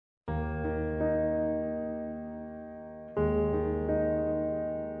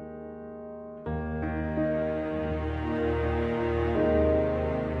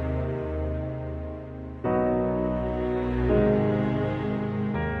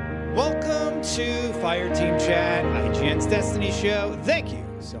to Fire Team Chat, IGN's Destiny show. Thank you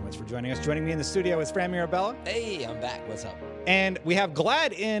so much for joining us. Joining me in the studio is Fran Mirabella. Hey, I'm back. What's up? And we have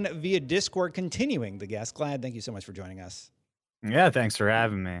Glad in via Discord, continuing the guest. Glad, thank you so much for joining us. Yeah, thanks for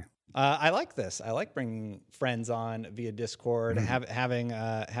having me. I like this. I like bringing friends on via Discord, having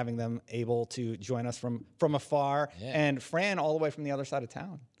them able to join us from afar, and Fran all the way from the other side of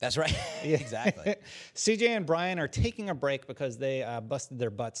town. That's right. Yeah. Exactly. CJ and Brian are taking a break because they busted their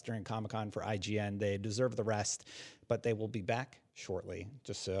butts during Comic-Con for IGN. They deserve the rest, but they will be back shortly,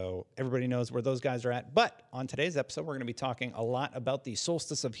 just so everybody knows where those guys are at. But on today's episode, we're going to be talking a lot about the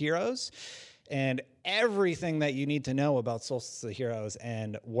Solstice of Heroes and everything that you need to know about Solstice of Heroes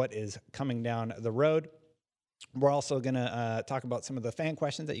and what is coming down the road. We're also going to talk about some of the fan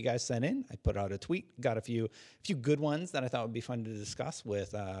questions that you guys sent in. I put out a tweet, got a few good ones that I thought would be fun to discuss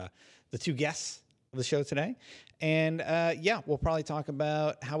with the two guests of the show today. And we'll probably talk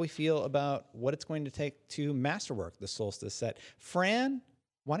about how we feel about what it's going to take to masterwork the Solstice set. Fran,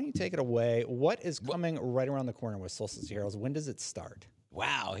 why don't you take it away? What is coming right around the corner with Solstice of Heroes? When does it start?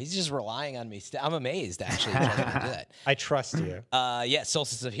 Wow, he's just relying on me. I'm amazed, actually, that I'm gonna do that. I trust you.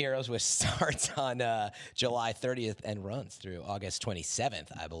 Solstice of Heroes, which starts on July 30th and runs through August 27th,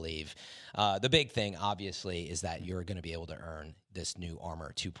 I believe. The big thing, obviously, is that you're going to be able to earn this new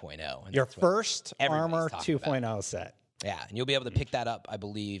Armor 2.0. And your first Armor 2.0 set. Yeah, and you'll be able to pick that up, I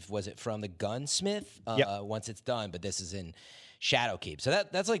believe, was it from the Gunsmith once it's done, but this is in Shadowkeep. So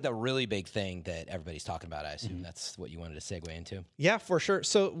that's like the really big thing that everybody's talking about. I assume that's what you wanted to segue into. Yeah, for sure.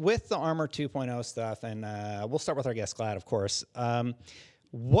 So with the Armor 2.0 stuff, and we'll start with our guest, Glad, of course.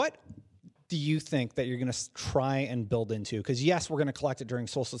 What do you think that you're going to try and build into? Because yes, we're going to collect it during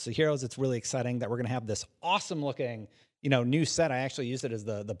Solstice of Heroes. It's really exciting that we're going to have this awesome looking, new set. I actually used it as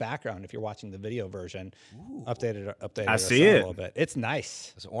the background if you're watching the video version. Ooh. Updated I see it a little bit. It's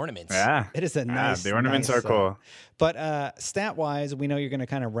nice. Those ornaments. Yeah. It is a nice. The ornaments nice are cool. But stat wise, we know you're going to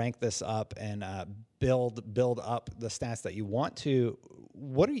kind of rank this up and build up the stats that you want to.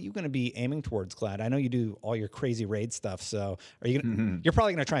 What are you going to be aiming towards, Glad? I know you do all your crazy raid stuff. So are you gonna, you're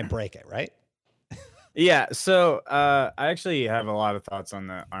probably going to try and break it, right? Yeah, so I actually have a lot of thoughts on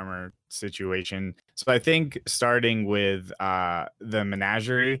the armor situation. So I think starting with the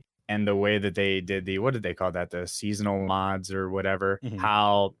menagerie and the way that they did what did they call that? The seasonal mods or whatever.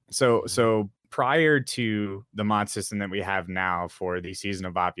 So prior to the mod system that we have now for the Season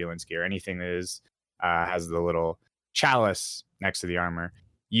of Opulence gear, anything that is has the little chalice next to the armor,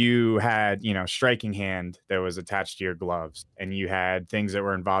 you had, striking hand that was attached to your gloves, and you had things that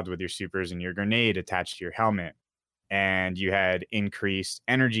were involved with your supers and your grenade attached to your helmet, and you had increased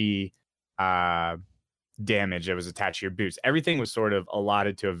energy damage that was attached to your boots. Everything was sort of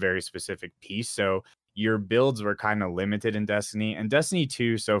allotted to a very specific piece, so your builds were kind of limited in Destiny, and Destiny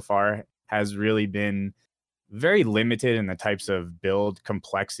 2 so far has really been very limited in the types of build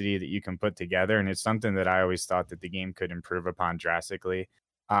complexity that you can put together, and it's something that I always thought that the game could improve upon drastically.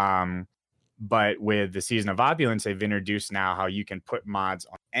 But with the Season of Opulence, they've introduced now how you can put mods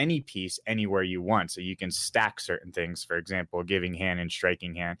on any piece anywhere you want. So you can stack certain things, for example, giving hand and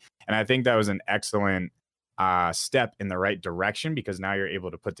striking hand. And I think that was an excellent step in the right direction, because now you're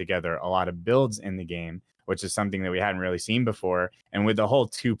able to put together a lot of builds in the game, which is something that we hadn't really seen before. And with the whole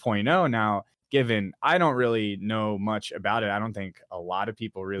 2.0 now, given I don't really know much about it, I don't think a lot of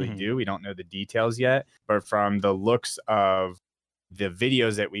people really do. We don't know the details yet, but from the looks of the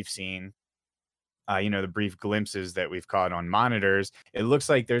videos that we've seen, the brief glimpses that we've caught on monitors, it looks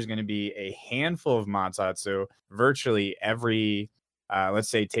like there's going to be a handful of mod slots. So virtually every, let's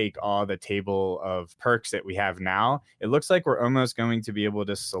say, take all the table of perks that we have now, it looks like we're almost going to be able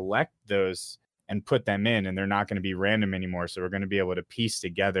to select those and put them in, and they're not going to be random anymore. So we're going to be able to piece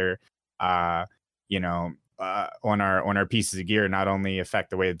together, on our pieces of gear, not only affect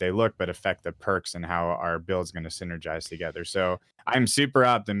the way that they look, but affect the perks and how our build's going to synergize together. So I'm super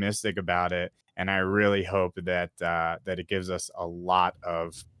optimistic about it, and I really hope that that it gives us a lot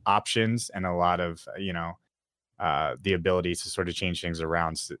of options and a lot of the ability to sort of change things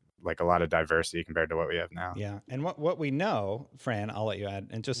around, like a lot of diversity compared to what we have now. Yeah. And what we know, Fran, I'll let you add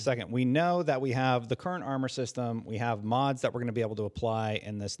in just a second. We know that we have the current armor system. We have mods that we're going to be able to apply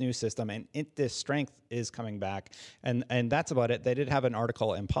in this new system. And this strength is coming back. And that's about it. They did have an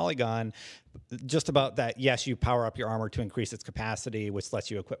article in Polygon just about that. Yes, you power up your armor to increase its capacity, which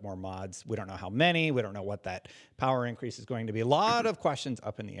lets you equip more mods. We don't know how many. We don't know what that power increase is going to be. A lot of questions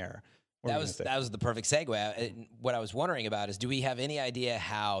up in the air. That was the perfect segue. What I was wondering about is, do we have any idea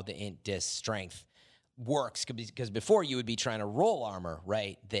how the int disc strength works because before you would be trying to roll armor,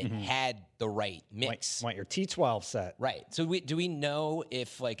 right? That had the right mix. Want your T12 set. Right. So do we know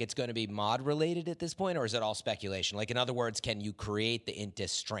if like it's going to be mod related at this point, or is it all speculation? Like in other words, can you create the int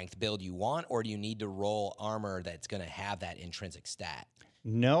strength build you want, or do you need to roll armor that's going to have that intrinsic stat?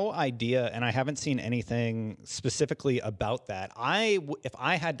 No idea, and I haven't seen anything specifically about that. If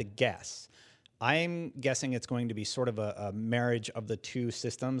I had to guess, I'm guessing it's going to be sort of a marriage of the two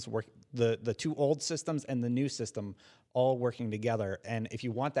systems, the two old systems and the new system all working together. And if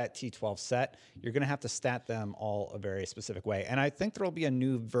you want that T12 set, you're going to have to stat them all a very specific way. And I think there will be a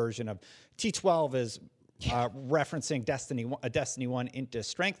new version of T12 is referencing a Destiny 1 into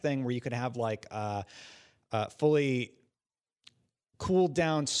strength thing where you could have like fully cooled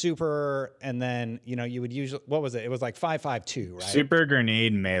down super, and then you would usually, what was it? It was like 5.5.2, right? Super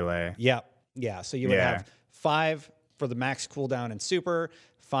grenade melee. Yep. Yeah. So you would have 5 for the max cooldown in super,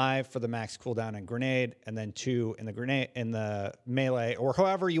 5 for the max cooldown in grenade, and then 2 in the melee, or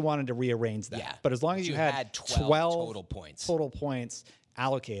however you wanted to rearrange that. Yeah. But as long as you had 12 total points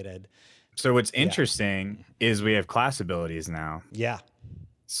allocated. So what's interesting is we have class abilities now. Yeah.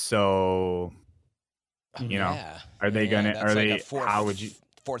 So, are they gonna? Are they? How would you?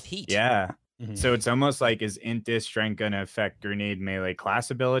 Fourth heat. Yeah. So it's almost like, is int dis strength going to affect grenade melee class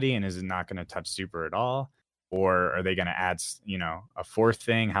ability, and is it not going to touch super at all? Or are they going to add, a fourth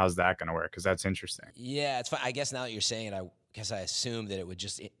thing? How's that going to work? Because that's interesting. Yeah, it's fine. I guess now that you're saying it, I guess I assumed that it would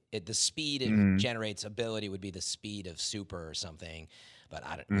just the speed it generates ability would be the speed of super or something, but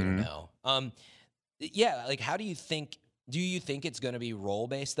we don't know. Yeah, like how do you think? Do you think it's going to be role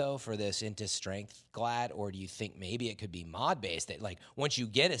based though for this into strength Glad, or do you think maybe it could be mod based? That like once you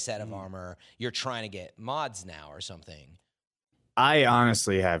get a set of armor, you're trying to get mods now or something. I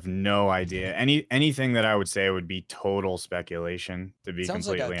honestly have no idea. Anything that I would say would be total speculation, to be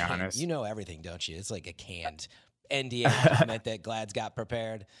completely honest. You know everything, don't you? It's like a canned NDA document that Glad's got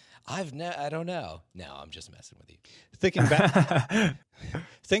prepared. I don't know. No, I'm just messing with you. Thinking back,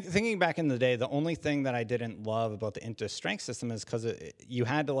 thinking back in the day, the only thing that I didn't love about the into strength system is because you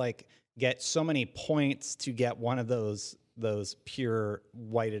had to like get so many points to get one of those pure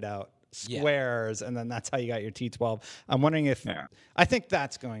whited out squares, and then that's how you got your T12. I'm wondering if I think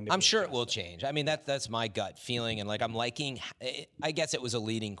that's going to. I'm sure it will change. I mean, that's my gut feeling, and like I'm liking. I guess it was a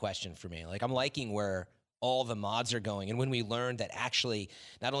leading question for me. Like I'm liking where all the mods are going, and when we learned that actually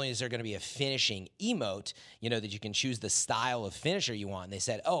not only is there going to be a finishing emote, that you can choose the style of finisher you want. And they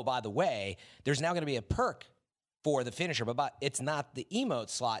said, oh, by the way, there's now going to be a perk for the finisher, but it's not the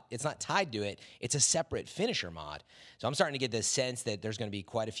emote slot. It's not tied to it. It's a separate finisher mod. So I'm starting to get this sense that there's going to be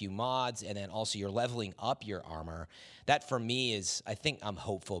quite a few mods, and then also you're leveling up your armor. That for me is, I think I'm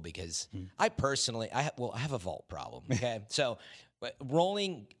hopeful because I personally, I have a vault problem. Okay. So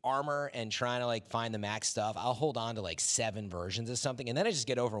rolling armor and trying to like find the max stuff, I'll hold on to like 7 versions of something, and then I just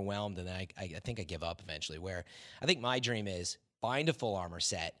get overwhelmed, and then I think I give up eventually. Where I think my dream is find a full armor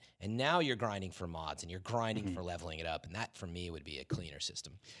set, and now you're grinding for mods and you're grinding for leveling it up, and that for me would be a cleaner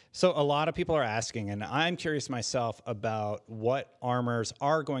system. So a lot of people are asking, and I'm curious myself about what armors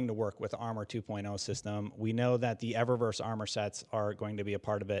are going to work with the Armor 2.0 system. We know that the Eververse armor sets are going to be a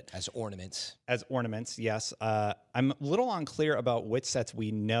part of it. As ornaments, yes. I'm a little unclear about which sets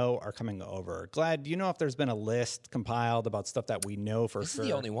we know are coming over. Glad, do you know if there's been a list compiled about stuff that we know for this sure? This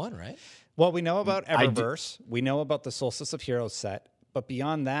is the only one, right? Well, we know about Eververse. We know about the Solstice of Heroes set. But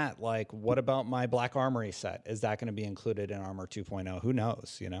beyond that, like, what about my Black Armory set? Is that going to be included in Armor 2.0? Who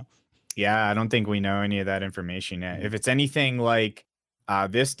knows, Yeah, I don't think we know any of that information yet. If it's anything like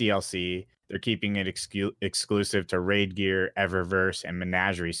this DLC, they're keeping it exclusive to Raid Gear, Eververse, and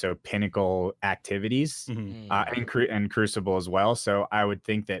Menagerie, so Pinnacle activities, and Crucible as well. So I would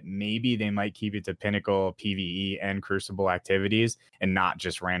think that maybe they might keep it to Pinnacle, PvE, and Crucible activities, and not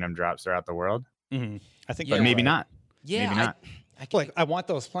just random drops throughout the world. I think, but maybe not. Yeah, maybe not. I want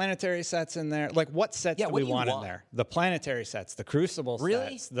those planetary sets in there. Like, what sets do we want in there? The planetary sets, the Crucible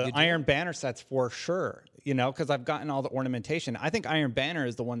sets, the Iron Banner sets for sure. Because I've gotten all the ornamentation. I think Iron Banner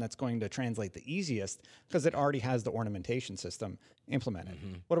is the one that's going to translate the easiest because it already has the ornamentation system implemented.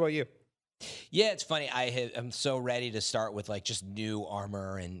 What about you? Yeah, it's funny. I'm so ready to start with like just new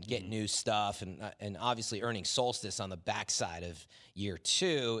armor and get new stuff, and obviously earning Solstice on the backside of year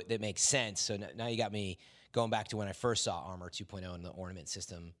 2. That makes sense. So now you got me going back to when I first saw Armor 2.0 in the ornament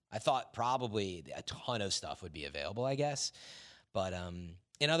system. I thought probably a ton of stuff would be available, I guess. But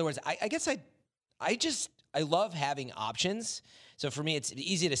in other words, I guess I love having options. So for me, it's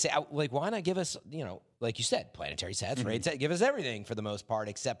easy to say, like, why not give us, like you said, planetary sets, raid set, give us everything for the most part,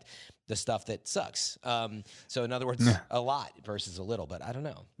 except the stuff that sucks. So in other words, a lot versus a little, but I don't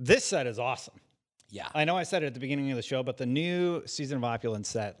know. This set is awesome. Yeah. I know I said it at the beginning of the show, but the new Season of Opulence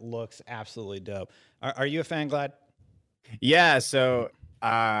set looks absolutely dope. Are you a fan, Glad? Yeah, so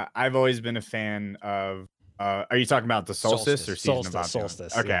I've always been a fan of. Are you talking about the Solstice or Season of Opulence?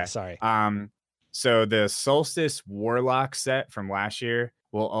 Solstice. Yeah, Okay. sorry. So the Solstice Warlock set from last year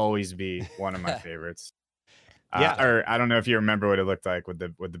will always be one of my favorites. Yeah. Or I don't know if you remember what it looked like with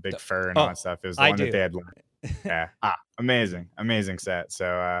the big fur and all that stuff. It was the I one that do. they had. Yeah. Amazing set.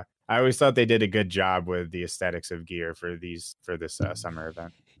 So I always thought they did a good job with the aesthetics of gear for this summer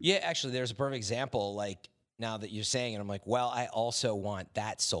event. Yeah, actually, there's a perfect example. Like now that you're saying it, I'm like, well, I also want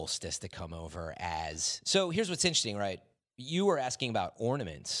that Solstice to come over as. So here's what's interesting, right? You were asking about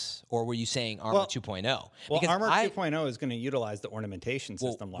ornaments, or were you saying Armor 2.0? Well, Because Armor 2.0 is going to utilize the ornamentation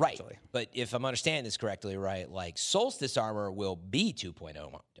system largely. Right. But if I'm understanding this correctly, right, like Solstice armor will be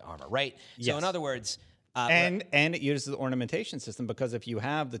 2.0 armor, right? So in other words, and it uses the ornamentation system because if you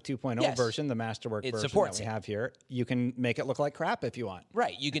have the 2.0 version, the Masterwork version that we have here, you can make it look like crap if you want.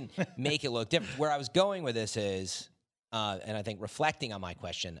 Right. You can make it look different. Where I was going with this is, and I think reflecting on my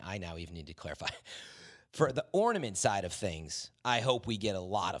question, I now even need to clarify. For the ornament side of things, I hope we get a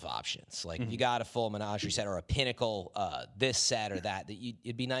lot of options. Like if you got a full menagerie set or a pinnacle, this set or that,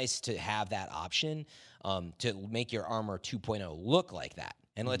 it'd be nice to have that option to make your Armor 2.0 look like that.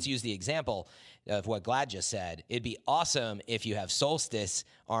 And let's use the example of what Glad just said. It'd be awesome if you have Solstice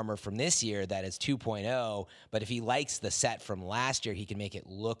armor from this year that is 2.0, but if he likes the set from last year, he can make it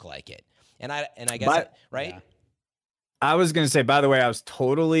look like it. And I guess, right? Yeah. I was going to say, by the way,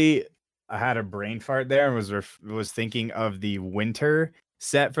 I had a brain fart there and was thinking of the winter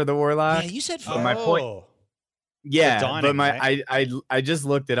set for the Warlock. Yeah, you said my point. Yeah, Dawning, but I just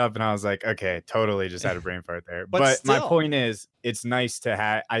looked it up and I was like, okay, totally just had a brain fart there. But my point is, it's nice to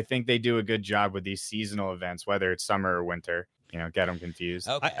have. I think they do a good job with these seasonal events, whether it's summer or winter. Get them confused.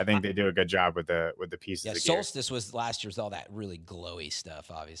 Okay. I think they do a good job with the pieces. Yeah, of Solstice was last year's all that really glowy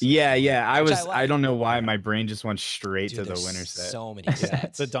stuff, obviously. Yeah. I don't know why my brain just went straight to the winter set. So many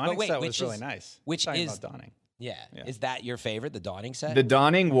sets. The Dawning set was really nice. Which is Dawning. Yeah. Is that your favorite, the Dawning set? The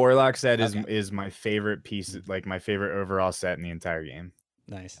Dawning Warlock set is my favorite piece, like my favorite overall set in the entire game.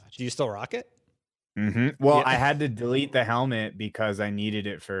 Nice. Do you still rock it? Mm-hmm. Well, I had to delete the helmet because I needed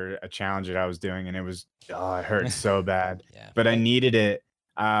it for a challenge that I was doing, and it hurt so bad. But I needed it.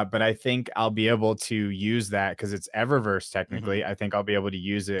 But I think I'll be able to use that because it's Eververse technically. I think I'll be able to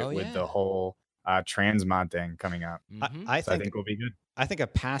use it with the whole transmod thing coming up. I think we'll be good. I think a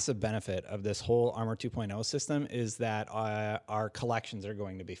passive benefit of this whole Armor 2.0 system is that our collections are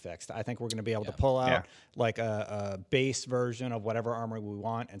going to be fixed. I think we're going to be able to pull out like a base version of whatever armor we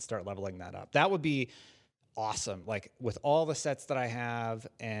want and start leveling that up. That would be awesome. Like with all the sets that I have,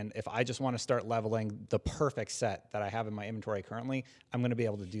 and if I just want to start leveling the perfect set that I have in my inventory currently, I'm going to be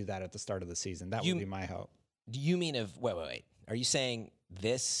able to do that at the start of the season. That would be my hope. Do you mean wait. Are you saying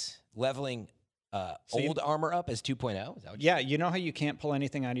this leveling old armor up as 2.0? Yeah, you know how you can't pull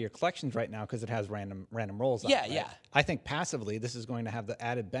anything out of your collections right now because it has random rolls. Yeah. I think passively this is going to have the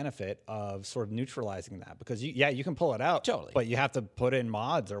added benefit of sort of neutralizing that because you can pull it out, but you have to put in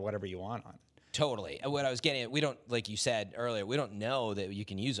mods or whatever you want on it. Totally. What I was getting at, we don't, like you said earlier, we don't know that you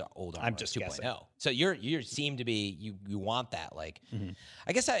can use our old armor. I'm just 2.0. So you seem to be you want that. Like,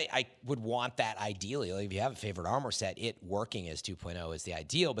 I guess I would want that ideally. Like if you have a favorite armor set, it working as 2.0 is the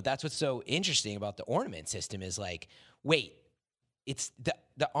ideal. But that's what's so interesting about the ornament system is like, wait, it's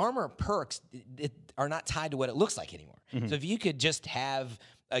the armor perks are not tied to what it looks like anymore. So if you could just have.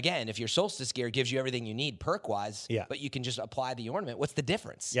 Again, if your Solstice gear gives you everything you need perk-wise, but you can just apply the ornament, what's the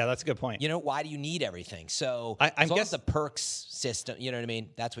difference? Yeah, that's a good point. Why do you need everything? So I guess the perks system, you know what I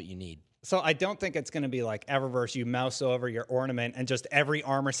mean? That's what you need. So I don't think it's going to be like Eververse, you mouse over your ornament and just every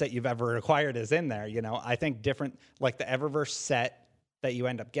armor set you've ever acquired is in there. I think different, like the Eververse set that you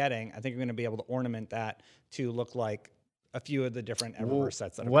end up getting, I think you're going to be able to ornament that to look like a few of the different Eververse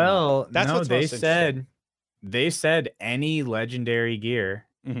sets that have come out. That's what they said any legendary gear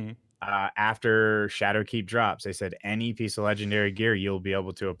after Shadowkeep drops, they said any piece of legendary gear you'll be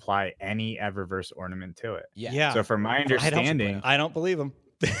able to apply any Eververse ornament to it. Yeah. So from my understanding, I don't believe them.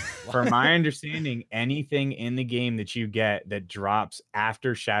 From my understanding, anything in the game that you get that drops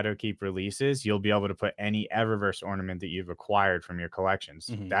after Shadowkeep releases, you'll be able to put any Eververse ornament that you've acquired from your collections.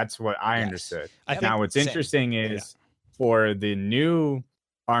 That's what I understood. Now, what's interesting is for the new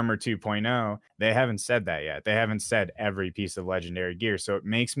Armor 2.0, they haven't said that yet. They haven't said every piece of legendary gear. So it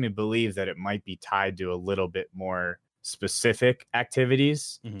makes me believe that it might be tied to a little bit more specific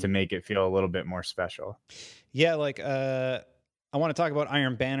activities to make it feel a little bit more special. Yeah, like I want to talk about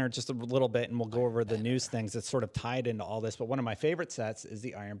Iron Banner just a little bit, and we'll go over the news things that's sort of tied into all this. But one of my favorite sets is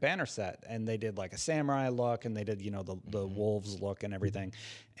the Iron Banner set, and they did like a samurai look, and they did the wolves look and everything,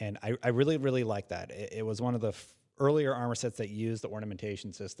 and I really really like that. It was one of the earlier armor sets that used the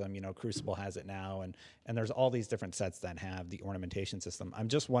ornamentation system. Crucible has it now, and there's all these different sets that have the ornamentation system. I'm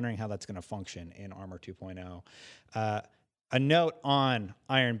just wondering how that's going to function in Armor 2.0. A note on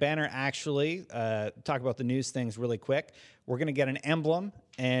Iron Banner, actually, talk about the news things really quick. We're going to get an emblem,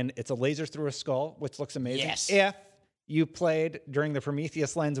 and it's a laser through a skull, which looks amazing. Yes. If you played during the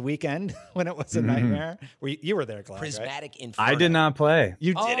Prometheus Lens weekend when it was a nightmare, you were there, Glad, Prismatic right? Inferno. I did not play.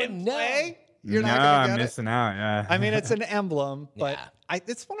 You Oh, didn't no. play? You're no, not going to I'm get missing out. Yeah. I mean, it's an emblem, but Yeah.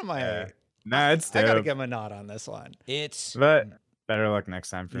 it's one of my... Yeah. No, it's I got to dope. give him a nod on this one. It's But better luck next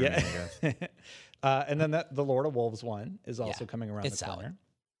time for me, I guess. And then the Lord of Wolves one is also coming around it's the corner. solid.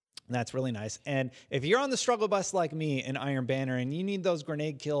 And that's really nice. And if you're on the struggle bus like me in Iron Banner and you need those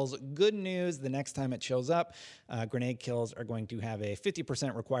grenade kills, good news, the next time it shows up, grenade kills are going to have a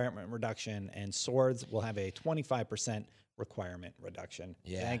 50% requirement reduction, and swords will have a 25% requirement reduction.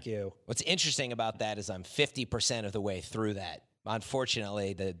 Yeah. Thank you. What's interesting about that is I'm 50% of the way through that.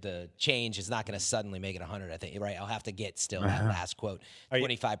 Unfortunately, the change is not going to suddenly make it 100, I think. Right? I'll have to get still that last quote.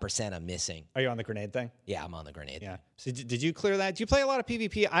 25% I'm missing. Are you on the grenade thing? Yeah, I'm on the grenade. Yeah. So did you clear that? Do you play a lot of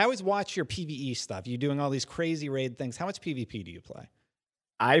PvP? I always watch your PvE stuff. You doing all these crazy raid things. How much PvP do you play?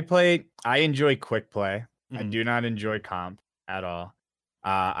 I enjoy quick play. I Mhm. do not enjoy comp at all.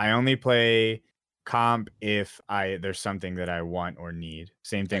 I only play comp if there's something that I want or need.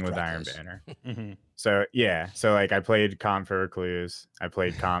 Same thing Like with Iron Recluse. Banner. Mm-hmm. So yeah, so like I played comp for Recluse. I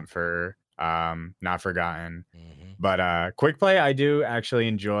played comp for Not Forgotten. Mhm. But quick play I do actually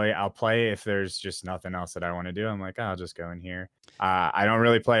enjoy. I'll play if there's just nothing else that I want to do. I'm like, I'll just go in here. I don't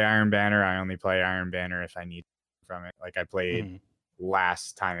really play Iron Banner. I only play Iron Banner if I need from it. Like I played Mhm.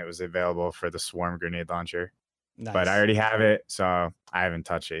 last time it was available for the Swarm grenade launcher. Nice. But I already have it, so I haven't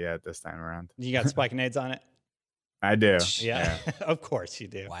touched it yet this time around. You got spike nades on it? I do. Yeah, of course you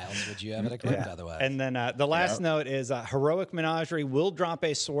do. Why else would you have it equipped otherwise? And then the last note is Heroic Menagerie will drop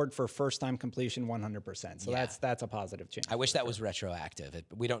a sword for first-time completion 100%. So Yeah. that's a positive change. I wish that was retroactive.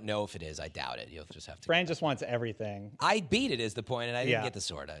 We don't know if it is. I doubt it. You'll just have to. Fran just wants everything. I beat it is the point, and I didn't Yeah. get the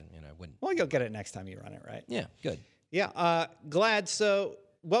sword. I wouldn't. Well, you'll get it next time you run it, right? Yeah, good. Yeah. Glad. So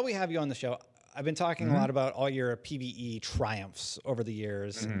while we have you on the show, I've been talking Mm-hmm. a lot about all your PvE triumphs over the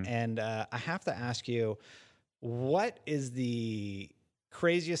years. Mm-hmm. And I have to ask you, what is the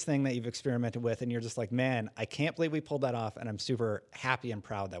craziest thing that you've experimented with? And you're just like, man, I can't believe we pulled that off. And I'm super happy and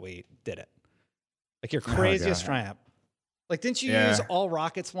proud that we did it. Like your craziest God. triumph. Like, didn't you use all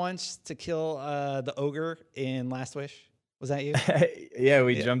rockets once to kill the ogre in Last Wish? Was that you? Yeah,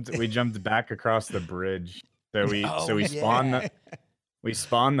 we jumped back across the bridge. So we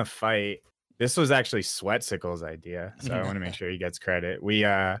spawned the fight. This was actually Sweatsicle's idea, so I want to make sure he gets credit.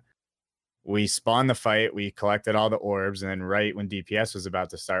 We spawned the fight, we collected all the orbs, and then right when DPS was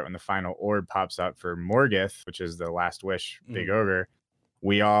about to start, when the final orb pops up for Morgith, which is the Last Wish big ogre,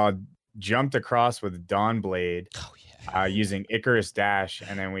 we all jumped across with Dawnblade. Oh yeah. Using Icarus Dash,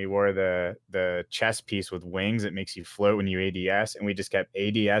 and then we wore the chest piece with wings that makes you float when you ADS, and we just kept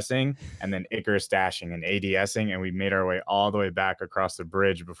ADSing and then Icarus dashing and ADSing, and we made our way all the way back across the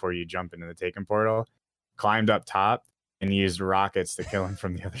bridge before you jump into the Taken portal, climbed up top, and used rockets to kill him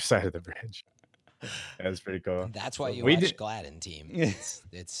from the other side of the bridge. That was pretty cool. That's why you We watch did- Gladden team. It's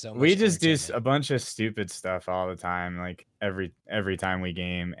so much. We just do entertainment. a bunch of stupid stuff all the time, like every time we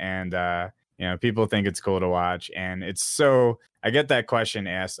game, and people think it's cool to watch, and I get that question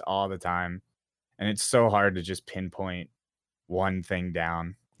asked all the time, and it's so hard to just pinpoint one thing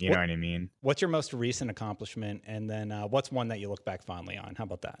down. You know what I mean? What's your most recent accomplishment? And then what's one that you look back fondly on? How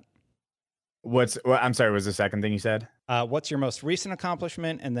about that? I'm sorry, was the second thing you said? What's your most recent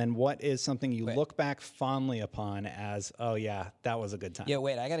accomplishment? And then what is something you Wait. look back fondly upon as, oh, yeah, that was a good time? Yeah,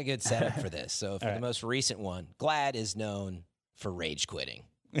 wait, I got a good setup for this. So for All the right. most recent one, Glad is known for rage quitting.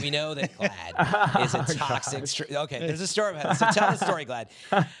 We know that Glad is a toxic. Okay, there's a story about it. So tell the story, Glad.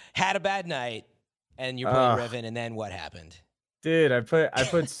 Had a bad night, and you're playing Riven, and then what happened? Dude, I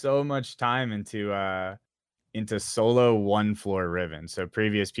put so much time into solo one floor Riven. So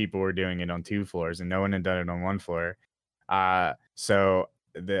previous people were doing it on 2 floors, and no one had done it on 1 floor. So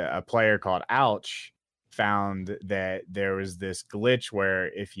a player called Ouch found that there was this glitch where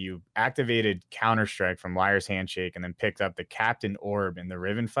if you activated Counter-Strike from Liar's Handshake and then picked up the Captain Orb in the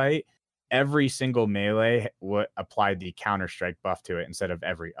Riven fight, every single melee applied the Counter-Strike buff to it instead of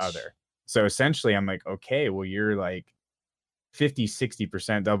every other. So essentially, I'm like, okay, well, you're like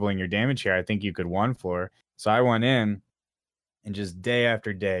 50-60% doubling your damage here. I think you could 1 floor. So I went in and just day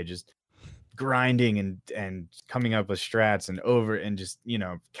after day, just grinding and coming up with strats and just,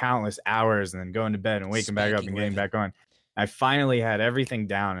 countless hours, and then going to bed and waking back up Spanking and getting Riven. back on. I finally had everything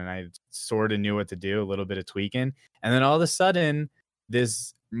down, and I sort of knew what to do, a little bit of tweaking. And then all of a sudden,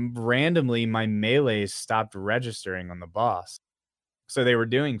 randomly, my melees stopped registering on the boss. So they were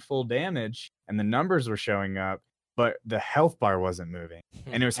doing full damage and the numbers were showing up, but the health bar wasn't moving.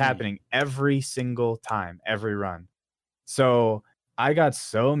 And it was happening every single time, every run. So I got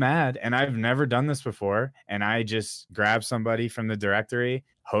so mad, and I've never done this before. And I just grabbed somebody from the directory,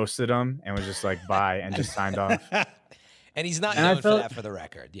 hosted them, and was just like, bye, and just signed off. And he's not And I known for felt that for the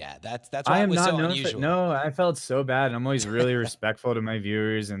record. Yeah, that's I why it am was not so known for unusual. no, I felt so bad. And I'm always really respectful to my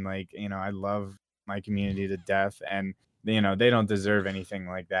viewers, and I love my community to death, and they don't deserve anything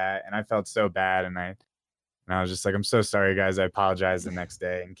like that. And I felt so bad, and I was just like, I'm so sorry, guys. I apologized the next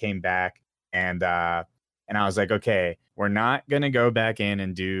day and came back, and I was like, okay, we're not gonna go back in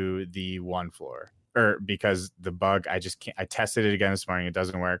and do the one floor, or because the bug, I just can't. I tested it again this morning, it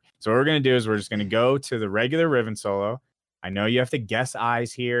doesn't work. So what we're gonna do is we're just gonna go to the regular Riven solo. I know you have to guess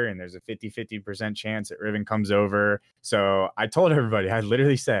eyes here, and there's a 50% chance that Riven comes over. So I told everybody, I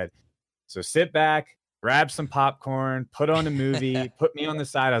literally said, so sit back, grab some popcorn, put on a movie, put me on the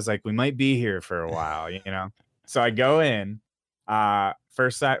side. I was like, we might be here for a while, So I go in.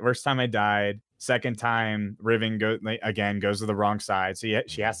 First time I died. Second time, Riven goes to the wrong side. So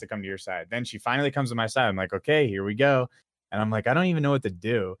she has to come to your side. Then she finally comes to my side. I'm like, okay, here we go. And I'm like, I don't even know what to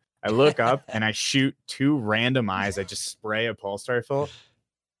do. I look up and I shoot 2 random eyes. I just spray a pulse rifle.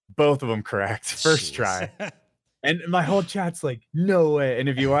 Both of them correct. First try. And my whole chat's like, no way. And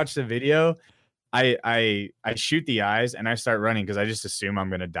if you watch the video, I shoot the eyes and I start running because I just assume I'm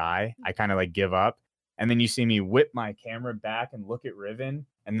gonna die. I kind of like give up. And then you see me whip my camera back and look at Riven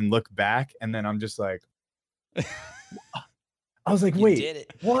and then look back. And then I'm just like, I was like, You wait, did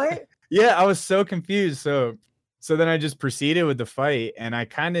it. what? Yeah, I was so confused. So then I just proceeded with the fight, and I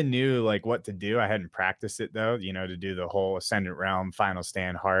kind of knew like what to do. I hadn't practiced it though, to do the whole Ascendant Realm, Final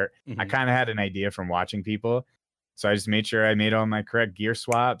Stand, Heart. I kind of had an idea from watching people. So I just made sure I made all my correct gear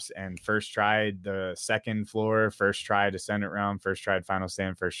swaps, and first tried the second floor, first tried Ascendant Realm, first tried Final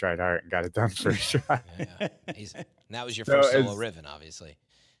Stand, first tried Heart, and got it done first try. Yeah. And that was your So first solo Riven, obviously.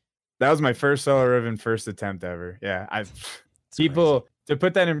 That was my first solo Riven, first attempt ever. Yeah, to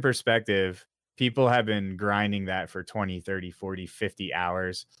put that in perspective, people have been grinding that for 20, 30, 40, 50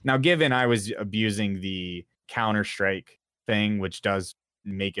 hours. Now, given I was abusing the Counter-Strike thing, which does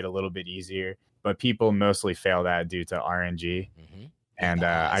make it a little bit easier, but people mostly fail that due to RNG. Mm-hmm. And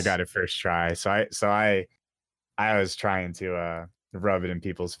I got it first try. So I was trying to rub it in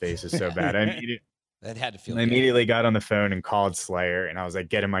people's faces so bad. That had to feel I immediately got on the phone and called Slayer, and I was like,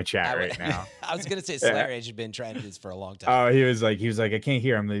 get in my chat right now. I was gonna say Slayer had been trying to do this for a long time. Oh, he was like, I can't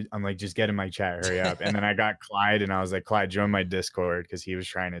hear. I'm like, just get in my chat, hurry up. And then I got Clyde, and I was like, Clyde, join my Discord, because he was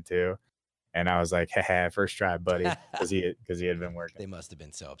trying it too. And I was like, haha, first try, buddy, because he had been working. They must have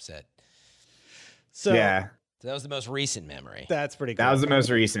been so upset. So yeah, so that was the most recent memory. That's pretty cool. That was the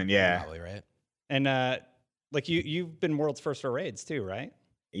most recent, yeah. Probably right. And like you've been world's first for raids too, right?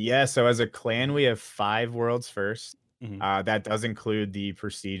 Yeah, so as a clan, we have 5 worlds first. Mhm. That does include the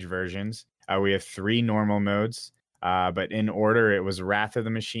prestige versions. We have 3 normal modes, but in order, it was Wrath of the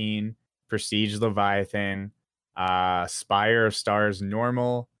Machine, Prestige Leviathan, Spire of Stars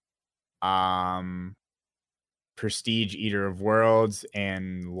normal, Prestige Eater of Worlds,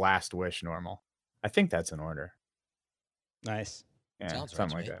 and Last Wish normal. I think that's in order. Nice. Yeah, Sounds right something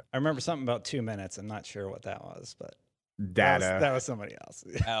to like me. that. I remember something about 2 minutes. I'm not sure what that was, but Data. that was somebody else.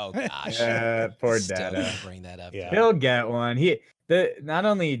 Oh gosh. Poor Still Data. gonna bring that up. Yeah. He'll get one. Not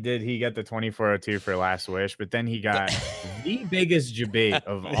only did he get the 2402 for Last Wish, but then he got the biggest debate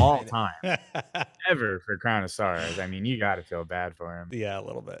of all time ever for Crown of Stars. I mean, you got to feel bad for him. Yeah, a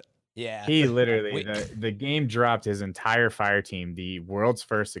little bit. Yeah. He literally, the game dropped his entire fire team, the world's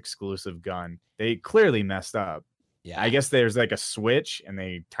first exclusive gun. They clearly messed up. Yeah. I guess there's like a switch and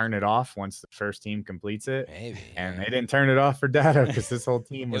they turn it off once the first team completes it. Maybe. And yeah. they didn't turn it off for Data because this whole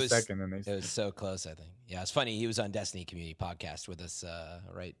team was, was- second. And It was so close, I think. Yeah, it's funny. He was on Destiny Community Podcast with us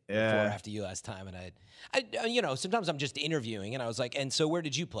right before after you last time, and I sometimes I'm just interviewing, and I was like, "And so, where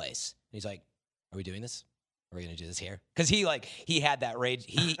did you place?" And he's like, "Are we doing this? Are we gonna do this here?" Because he had that rage.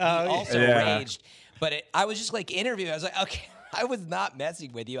 He also Yeah. raged, but I was just like interviewing. I was like, "Okay, I was not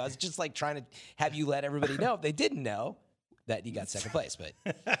messing with you. I was just like trying to have you let everybody know. They didn't know that you got second place, but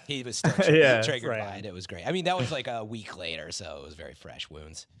he was still triggered right by on. it. It was great. I mean, that was like a week later, so it was very fresh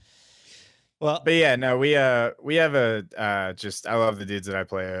wounds." Well, But yeah, no, we have a I love the dudes that I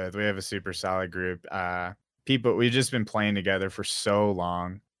play with. We have a super solid group. we've just been playing together for so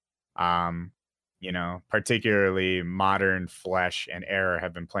long. Um, particularly Modern, Flesh, and Error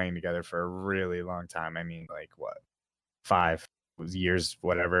have been playing together for a really long time. I mean, like what, 5 years,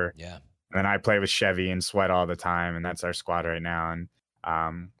 whatever. Yeah. And then I play with Chevy and Sweat all the time, and that's our squad right now.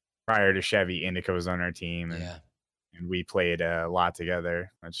 And prior to Chevy, Indica was on our team, and we played a lot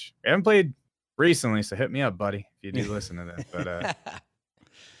together, which we haven't played recently, so hit me up, buddy, if you do listen to this.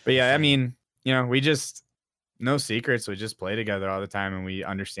 But yeah, I mean, we just, no secrets. We just play together all the time, and we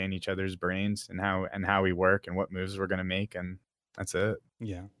understand each other's brains and how we work and what moves we're gonna make, and that's it.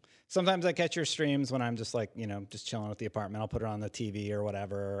 Yeah. Sometimes I catch your streams when I'm just like, just chilling with the apartment. I'll put it on the TV or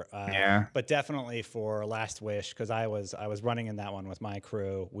whatever. Yeah. But definitely for Last Wish, because I was running in that one with my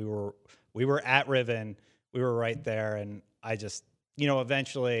crew. We were at Riven. We were right there, and I just,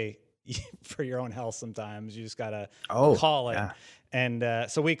 eventually, for your own health, sometimes you just gotta call it. Yeah. And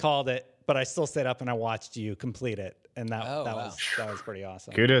so we called it, but I still stayed up and I watched you complete it, and that wow. was pretty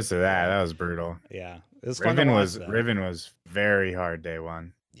awesome. Kudos to that. That was brutal. Yeah, it was fun to watch, Riven was very hard day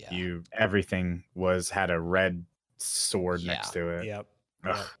one. Yeah. Everything had a red sword next to it. Yep.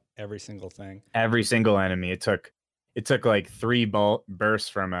 Every single thing. Every single enemy. It took like 3 bursts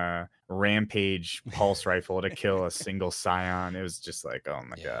from a Rampage pulse rifle to kill a single Scion. It was just like, oh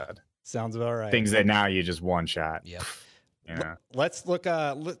my god. Sounds about right. Things that now you just one shot. Yep. Yeah. Let's look.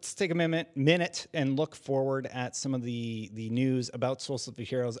 Let's take a minute and look forward at some of the news about Solstice of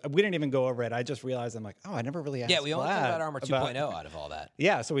Heroes. We didn't even go over it. I just realized I'm like, I never really asked. Yeah, we only talked Vlad about Armor 2.0 out of all that.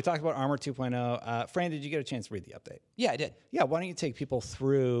 Yeah, so we talked about Armor 2.0. Fran, did you get a chance to read the update? Yeah, I did. Yeah, why don't you take people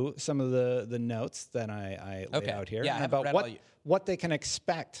through some of the notes that I laid out here, Yeah, and about what they can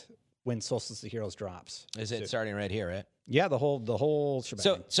expect when Solstice of Heroes drops. Is it starting right here, right? Yeah, the whole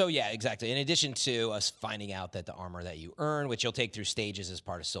shebang. So yeah, exactly. In addition to us finding out that the armor that you earn, which you'll take through stages as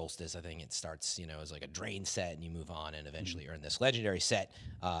part of Solstice, I think it starts, as like a drain set, and you move on and eventually earn this legendary set,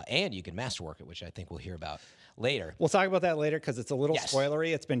 and you can masterwork it, which I think we'll hear about later. We'll talk about that later because it's a little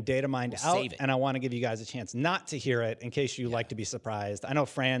spoilery. It's been data mined out, save it. and I want to give you guys a chance not to hear it in case you like to be surprised. I know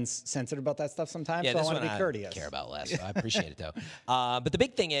Fran's sensitive about that stuff sometimes, so I want to be courteous. I care about less. So I appreciate it though. But the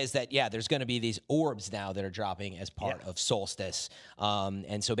big thing is that there's going to be these orbs now that are dropping as part of Solstice,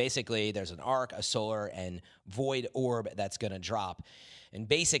 and so basically there's an arc, a solar, and void orb that's going to drop, and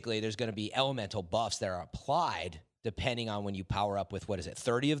basically there's going to be elemental buffs that are applied depending on when you power up with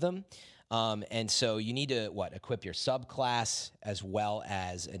 30 of them. And so you need to equip your subclass as well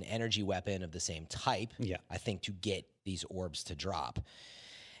as an energy weapon of the same type. Yeah, I think, to get these orbs to drop.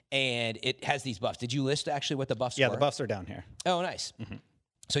 And it has these buffs. Did you list actually what the buffs were? Yeah, the buffs are down here. Oh, nice. Mm-hmm.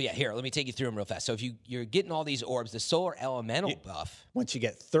 So yeah, here, let me take you through them real fast. So if you're getting all these orbs, the solar elemental buff. Once you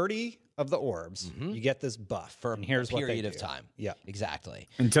get 30 of the orbs, you get this buff for here's a period of time. Yeah, exactly.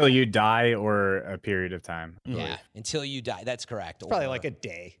 Until you die, or a period of time. Yeah, until you die. That's correct. It's probably like a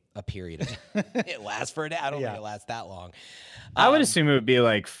day. A period of it lasts for a day. I don't think it lasts that long. I would assume it would be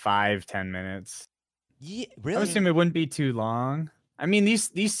like 5-10 minutes. Yeah, really? I would assume it wouldn't be too long. I mean,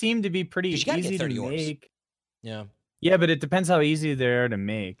 these seem to be pretty easy to make. Yeah. Yeah, but it depends how easy they are to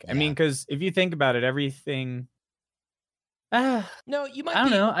make. Yeah. I mean, because if you think about it, everything. No, you might. I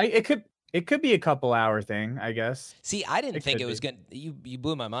don't know. It could be a couple hour thing, I guess. See, I didn't think it was good. You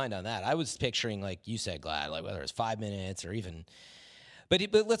blew my mind on that. I was picturing, like you said, Glad, like whether it's 5 minutes or even. But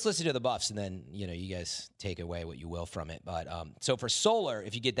let's listen to the buffs, and then you guys take away what you will from it. But so for solar,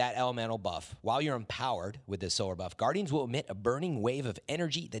 if you get that elemental buff while you're empowered with this solar buff, Guardians will emit a burning wave of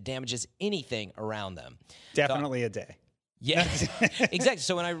energy that damages anything around them. Definitely a day. Yeah, exactly.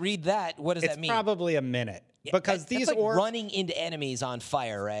 So when I read that, what does that mean? It's probably a minute. Because these like orbs running into enemies on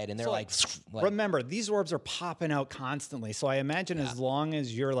fire, right? And they're like remember, these orbs are popping out constantly. So I imagine as long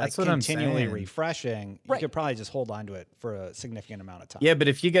as you're like That's continually refreshing, you could probably just hold on to it for a significant amount of time. Yeah, but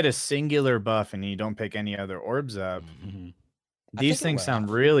if you get a singular buff and you don't pick any other orbs up, these things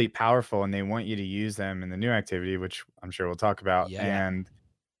sound really powerful, and they want you to use them in the new activity, which I'm sure we'll talk about. Yeah. And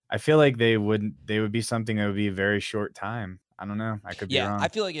I feel like they would be something that would be a very short time. I don't know. I could be wrong. I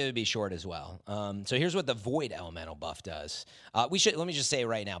feel like it would be short as well. So here's what the Void Elemental buff does. Let me just say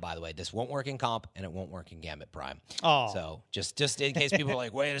right now, by the way, this won't work in Comp, and it won't work in Gambit Prime. Oh. So just in case people are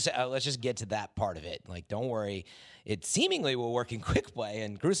like, wait a second, let's just get to that part of it. Like, don't worry. It seemingly will work in Quick Play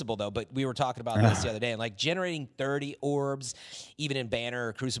and Crucible, though, but we were talking about this the other day, and like generating 30 orbs, even in Banner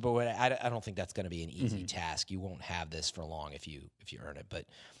or Crucible, I don't think that's going to be an easy task. You won't have this for long if you earn it. But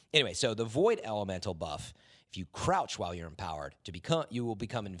anyway, so the Void Elemental buff, if you crouch while you're empowered, you will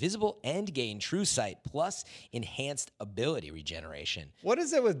become invisible and gain true sight plus enhanced ability regeneration. What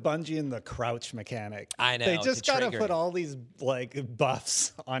is it with Bungie and the crouch mechanic? I know. They just got to trigger put all these like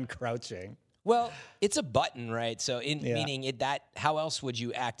buffs on crouching. Well, it's a button, right? So, Yeah. meaning that, how else would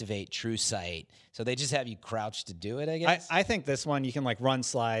you activate True Sight? So they just have you crouch to do it, I I, guess. I think this one you can like run,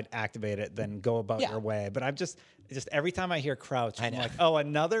 slide, activate it, then go about Yeah. your way. But I'm just every time I hear crouch, I'm know. like, oh,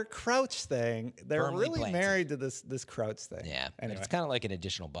 another crouch thing. They're Firmly really planted. married to this crouch thing. Yeah, but Anyway. it's kind of like an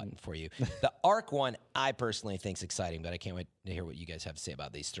additional button for you. The Arc one, I personally think is exciting, but I can't wait to hear what you guys have to say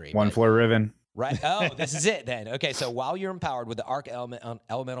about these three. One But- floor Riven. Right. Oh, this is it then. Okay, so while you're empowered with the Arc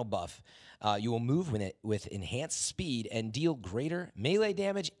elemental buff, you will move with enhanced speed and deal greater melee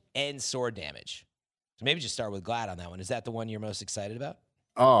damage and sword damage. So maybe just start with Glad on that one. Is that the one you're most excited about?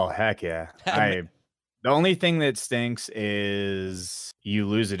 Oh heck yeah! The only thing that stinks is you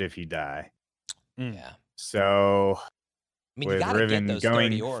lose it if you die. Yeah. So I mean, With you got to get Riven those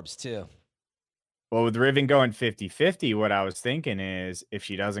going- 30 orbs too. well, with Riven going 50-50, what I was thinking is if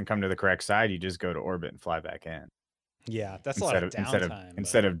she doesn't come to the correct side, you just go to orbit and fly back in. Yeah, that's a lot of downtime.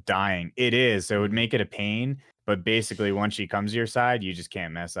 Instead of dying. It is. So it would make it a pain. But basically, once she comes to your side, you just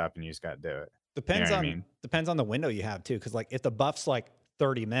can't mess up and you just got to do it. depends know what on I mean? depends on the window you have too. Because like if the buff's like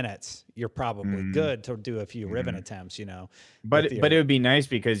 30 minutes, you're probably Mhm. good to do a few Riven Mhm. attempts. But With but your- it would be nice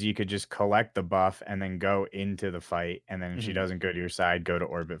because you could just collect the buff and then go into the fight. And then if she Mhm. doesn't go to your side, go to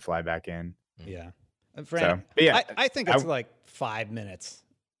orbit, fly back in. Yeah. And So, Fran, but yeah, I think it's like 5 minutes.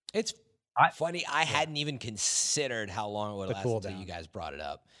 It's I- funny. I hadn't even considered how long it would The last until cooldown. you guys brought it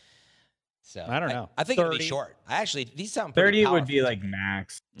up. So I don't know. I think it would be 30? short. I actually, these sound pretty 30 would be powerful. like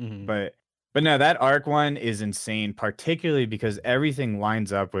max. Mhm. But no, that arc one is insane, particularly because everything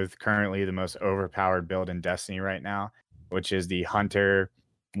lines up with currently the most overpowered build in Destiny right now, which is the Hunter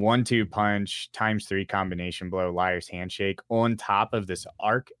 1-2 punch ×3 combination blow Liar's Handshake on top of this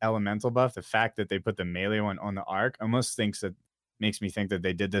arc elemental buff. The fact that they put the melee one on the arc almost makes me think that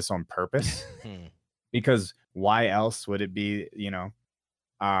they did this on purpose. Hmm. Because why else would it be,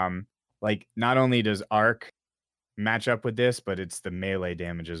 like not only does arc match up with this, but it's the melee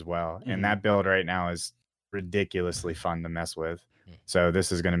damage as well. Mhm. And that build right now is ridiculously fun to mess with. Mhm. So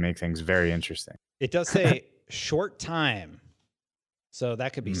this is going to make things very interesting. It does say short time. So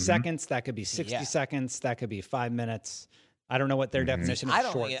that could be Mhm. seconds, that could be 60 Yeah. seconds, that could be 5 minutes. I don't know what their Mhm. definition of I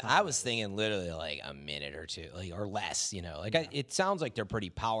don't. short think- time I was is. thinking literally like a minute or two, like or less. It sounds like they're pretty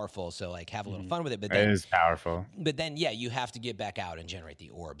powerful. So like have a little Mhm. fun with it. But It then, is powerful. yeah, you have to get back out and generate the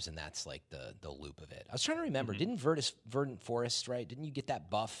orbs, and that's like the loop of it. I was trying to remember. Mhm. Didn't Verdant Forest, right? Didn't you get that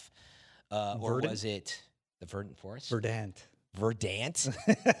buff, or Verdant? was it the Verdant Forest? Verdant. Verdant.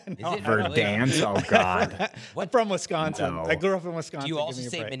 No, it I don't know. Verdant? Oh, God. I'm from Wisconsin. No. I grew up in Wisconsin. Do you Give also me a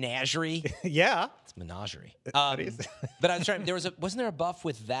say break. menagerie? Yeah. It's menagerie. What do you say? But I was trying. Wasn't there a buff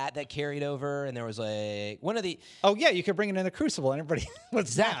with that carried over, and there was like one of the Oh yeah, you could bring it in the Crucible and everybody was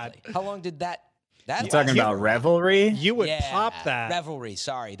exactly. How long did that? That You talking You- about Revelry? mad. You would yeah, pop that. Revelry.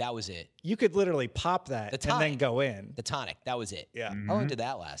 Sorry, that was it. You could literally pop that The and then tonic. go in. The tonic. That was it. Yeah. How long did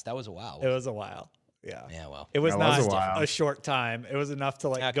that last? That was a while. It was a while. Yeah. Yeah, well, It was That not was a while. a short time. It was enough to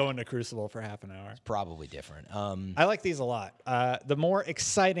like Okay. go into Crucible for half an hour. probably different. I like these a lot. The more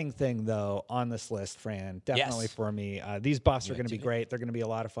exciting thing, though, on this list, Fran, definitely Yes. for me, these buffs New are going to be activity. great. They're going to be a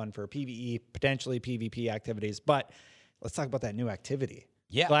lot of fun for PvE, potentially PvP activities. But let's talk about that new activity.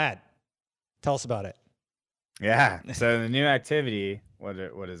 Yeah. Glad. Tell us about it. Yeah. So the new activity, what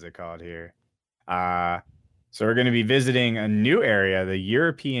is it called here? So we're going to be visiting a new area, the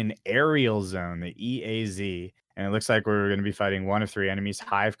European Aerial Zone, the EAZ. And it looks like we're going to be fighting one of 3 enemies,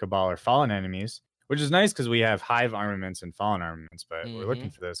 Hive, Cabal, or Fallen enemies, which is nice because we have Hive armaments and Fallen armaments, but we're looking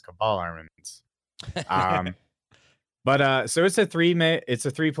for those Cabal armaments. So it's a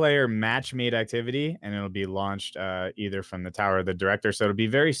 3-player match made activity, and it'll be launched either from the Tower of the Director. So it'll be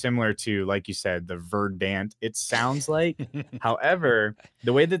very similar to, like you said, the Verdant. It sounds like. However,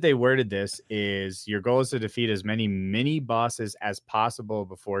 the way that they worded this is your goal is to defeat as many mini bosses as possible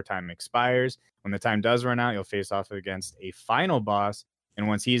before time expires. When the time does run out, you'll face off against a final boss, and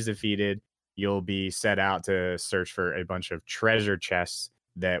once he's defeated, you'll be set out to search for a bunch of treasure chests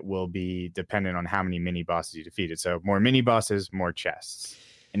that will be dependent on how many mini bosses you defeated. So more mini bosses, more chests.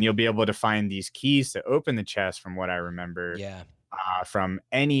 And you'll be able to find these keys to open the chest from what I remember Yeah. from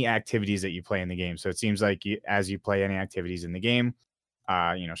any activities that you play in the game. So it seems like as you play any activities in the game,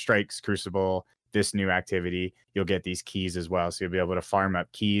 Strikes, Crucible, this new activity, you'll get these keys as well. So you'll be able to farm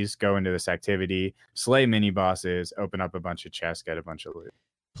up keys, go into this activity, slay mini bosses, open up a bunch of chests, get a bunch of loot.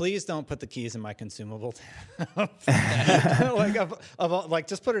 Please don't put the keys in my consumable tab. Like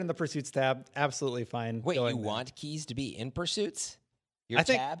just put it in the pursuits tab. Absolutely fine. Wait, Go you in there. want keys to be in pursuits? Your I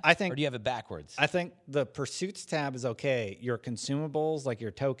think- tab? I think- Or do you have it backwards? I think the pursuits tab is okay. Your consumables, like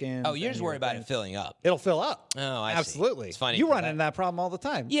your tokens. Oh, you're and just your worried about it things, filling up. It'll fill up. Oh, I see. Absolutely. It's funny You 'cause run into that problem all the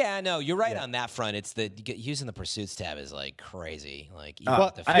time. Yeah, no, you're right Yeah. on that front. It's using the pursuits tab is like crazy. Like, you Oh,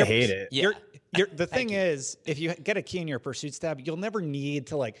 have to I fix- hate it. Yeah. The thing is, if you get a key in your pursuits tab, you'll never need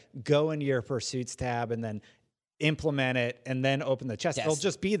to like go into your pursuits tab and then implement it and then open the chest. Yes. It'll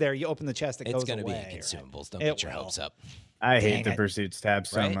just be there. You open the chest, it It's goes going to be away. in consumables. Don't It get your will. hopes up. I Dang hate the it. pursuits tab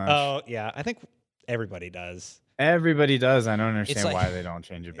so Right? much. Oh yeah, I think everybody does. Everybody does. I don't understand like- why they don't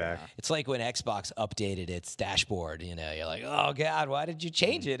change it back. It's like when Xbox updated its dashboard. You know, you're like, oh god, why did you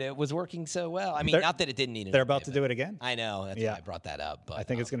change it? It was working so well. I mean, They're- not that it didn't need. They're about to do it again. I know. That's Yeah. why I brought that up. But I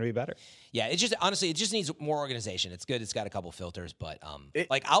think it's going to be better. yeah, it's just honestly, it just needs more organization. It's good. It's got a couple filters, but It-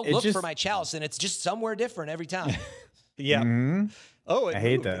 I'll it look for just- my chalice, and it's just somewhere different every time. Yeah. Mhm. Oh, it I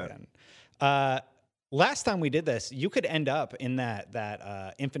hate moved that. again. Last time we did this, you could end up in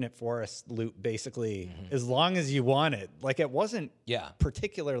that infinite forest loop basically as long as you wanted. Like it wasn't Yeah.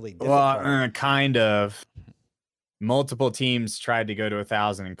 particularly difficult. Well, kind of. Multiple teams tried to go to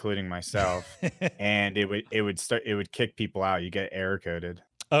 1,000, including myself, and it would kick people out. You get error coded.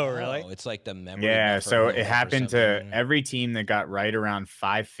 Oh, really? Oh, it's like the memory. Yeah, buffer so hookup it or happened to something. every team that got right around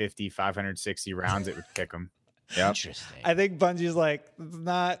 550, 560 rounds. It would kick them. Yep. Interesting. I think Bungie's like,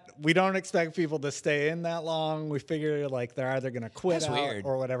 we don't expect people to stay in that long. We figure like they're either going to quit That's out weird.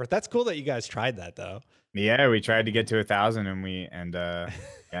 or whatever. That's cool that you guys tried that though. Yeah, we tried to get to 1,000, and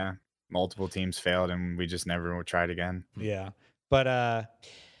yeah, multiple teams failed, and we just never tried again. Yeah. But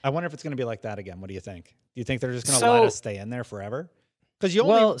I wonder if it's going to be like that again. What do you think? Do you think they're just going to let So- us stay in there forever? Because you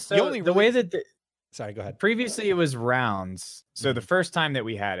only the way that sorry, go ahead. previously it was rounds. So Mm-hmm. the first time that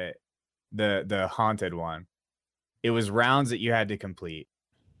we had it, the haunted one, it was rounds that you had to complete.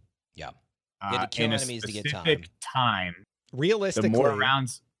 Yeah. You had to kill in a enemies to get specific time. The Realistically, more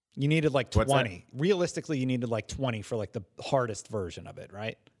rounds, you needed like What's that? 20. Realistically, you needed like 20 for like the hardest version of it,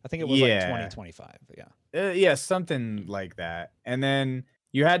 right? I think it was like Yeah. 20, 25. Yeah. yeah, something like that. And then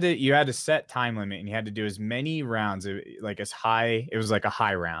you had to set time limit, and you had to do as many rounds, like as high. It was like a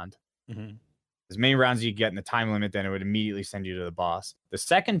high round. Mm-hmm. As many rounds as you get in the time limit, then it would immediately send you to the boss. The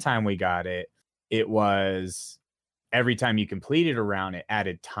second time we got it, it was every time you completed a round, it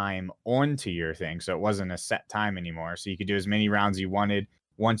added time onto your thing. So it wasn't a set time anymore. So you could do as many rounds as you wanted.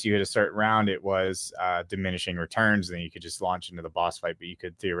 Once you hit a certain round, it was diminishing returns. Then you could just launch into the boss fight, but you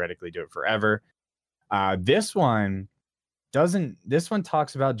could theoretically do it forever. This one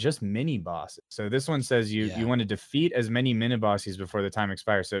talks about just mini bosses. So this one says you want to defeat as many mini bosses before the time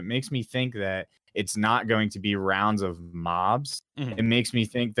expires. So it makes me think that it's not going to be rounds of mobs. Mhm. It makes me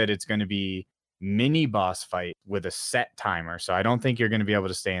think that it's going to be mini boss fight with a set timer. So I don't think you're going to be able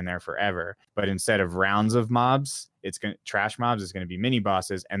to stay in there forever. But instead of rounds of mobs, trash mobs is going to be mini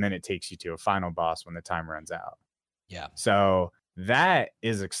bosses, and then it takes you to a final boss when the time runs out. Yeah. So that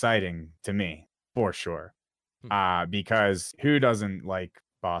is exciting to me for sure. Because who doesn't like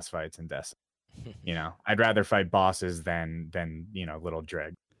boss fights in Destiny? You know, I'd rather fight bosses than little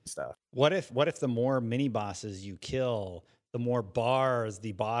dreg stuff. What if the more mini bosses you kill, the more bars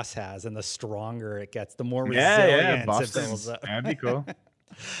the boss has, and the stronger it gets, the more resilience boss it builds fights. up. That'd be cool.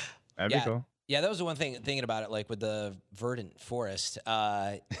 That'd Yeah. be cool. Yeah, that was the one thing thinking about it, like with the Verdant Forest.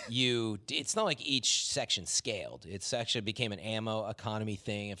 It's not like each section scaled. It's actually became an ammo economy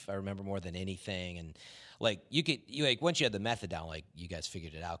thing, if I remember more than anything. And like once you had the method down, like you guys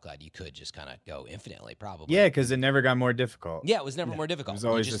figured it out, glad you could just kind of go infinitely, probably. Yeah, because it never got more difficult. Yeah, it was never more It difficult. was You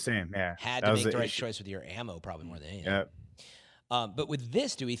always the just same. Yeah. Had That to was make the right issue. choice with your ammo, probably more than anything. Yeah. But with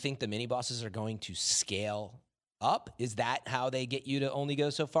this, do we think the mini bosses are going to scale up? Is that how they get you to only go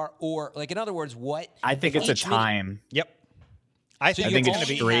so far? Or, like, in other words, what? I think if it's a each mini- time. Yep. I So think you it's it's going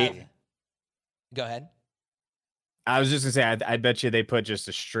to be straight. easy. Go ahead. I was just gonna say, I bet you they put just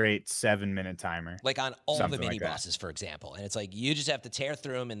a straight 7-minute timer Like on all the Something mini like that. bosses, for example. And it's like you just have to tear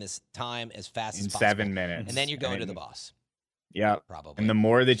through them in this time as fast in as possible. 7 minutes, And then you're going to And the it- boss, Yeah, probably. and the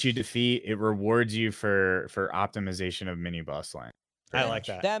more that you defeat, it rewards you for optimization of mini boss line. I like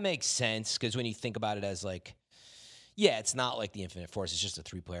that. That makes sense because when you think about it as like, yeah, it's not like the Infinite Force. It's just a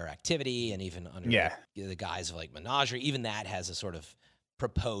 3-player activity, and even under Yeah. the guise of like Menagerie, even that has a sort of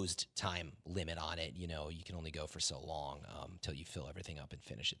proposed time limit on it. You know, you can only go for so long till you fill everything up and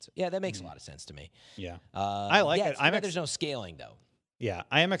finish it. So, yeah, that makes a lot of sense to me. Yeah. I like yeah, it. it's too I'm bad ex- there's no scaling though. Yeah,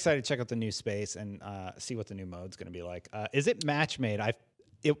 I am excited to check out the new space and see what the new mode's going to be like. Is it match made? I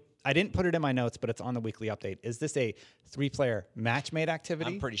didn't put it in my notes, but it's on the weekly update. Is this a 3-player match made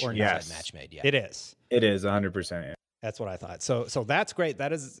activity? I'm pretty or sure not? it's Yes. match made. Yeah, It is. It is 100%. That's what I thought. So that's great.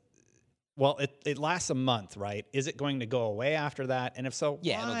 That is Well, it lasts a month, right? Is it going to go away after that? And if so,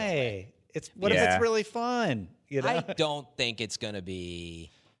 Yeah, it'll go why? away. What if Yeah. it's really fun? You know? I don't think it's going to be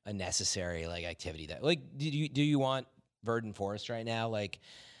a necessary like activity that like do you want Verdant Forest right now? Like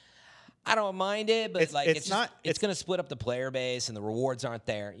I don't mind it, but it's going to split up the player base and the rewards aren't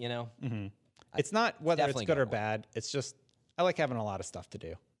there, you know? It's not whether it's definitely good or gonna bad. It's just I like having a lot of stuff to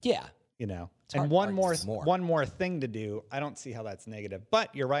do. Yeah. You know, hard- and one hard to more do more. one more thing to do. I don't see how that's negative,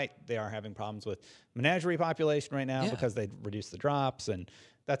 but you're right. They are having problems with menagerie population right now Yeah. because they reduced the drops, and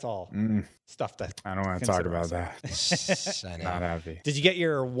that's all stuff that I don't want to talk consider about also. that. I know. Not happy. Did you get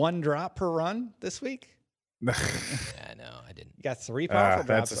your 1 drop per run this week? Yeah, no, I didn't. You got 3 powerful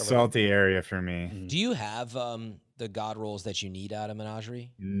drops. That's a over salty area for me. Do you have the god rolls that you need out of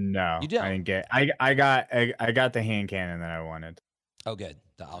Menagerie? No, You don't? I didn't get. I got the hand cannon that I wanted. Oh, good.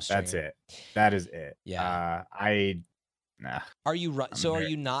 The That's it. That is it. Yeah. Nah. Are you so? Are very-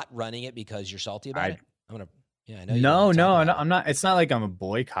 you not running it because you're salty about I- it? I'm gonna. Yeah, I know. You No, wanna talk about I'm not. It's not like I'm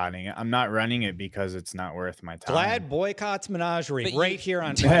boycotting it. I'm not running it because it's not worth my time. Glad boycotts Menagerie But right you- here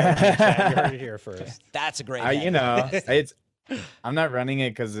on Fire Chat. You heard it here first. it. That's a great. You know, headline. I'm not running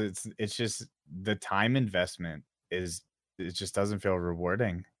it because it's just the time investment it just doesn't feel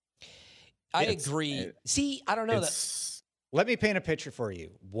rewarding. I It's- agree. it- See, I don't know that. It's Let me paint a picture for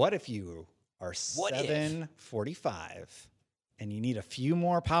you. What if you are What if? 745 and you need a few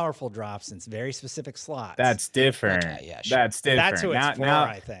more powerful drops in very specific slots? that's different. Okay, yeah, sure. That's different. That's who it's for,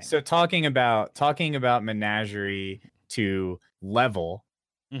 I think. So talking about Menagerie to level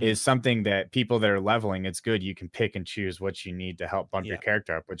Mhm. is something that people that are leveling, it's good. You can pick and choose what you need to help bump your Yeah.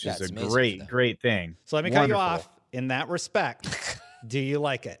 character up, which Yeah, is it's a amazing for that. great thing. So let me cut you Wonderful. off in that respect. Do you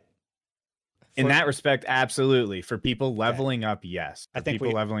like it? In For- that respect, absolutely. For people leveling up, yes. For I think people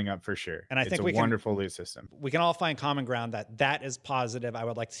we- leveling up, for sure. and I it's think a we can- wonderful loot system. We can all find common ground that is positive. I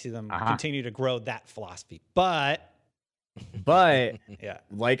would like to see them Uh-huh. continue to grow that philosophy. But But yeah,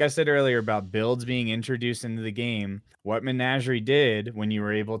 like I said earlier about builds being introduced into the game, what Menagerie did when you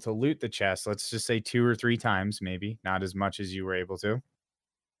were able to loot the chest, let's just say 2 or 3 times, maybe not as much as you were able to,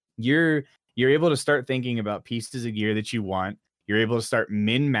 you're able to start thinking about pieces of gear that you want. You're able to start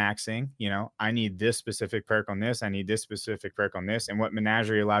min-maxing, I need this specific perk on this, I need this specific perk on this. And what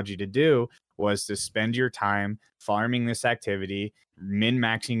Menagerie allowed you to do was to spend your time farming this activity,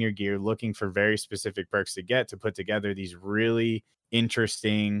 min-maxing your gear, looking for very specific perks to put together these really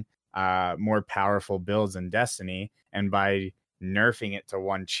interesting, more powerful builds in Destiny. And by nerfing it to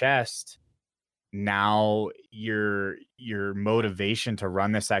 1 chest, now your motivation to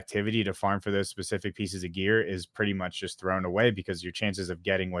run this activity to farm for those specific pieces of gear is pretty much just thrown away because your chances of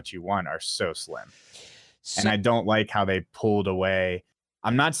getting what you want are so slim. So, And I don't like how they pulled away.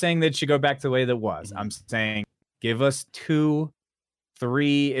 I'm not saying that it should go back to the way that was. Mhm. I'm saying give us 2,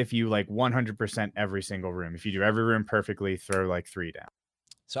 3 if you like 100% every single room. If you do every room perfectly, throw like 3 down.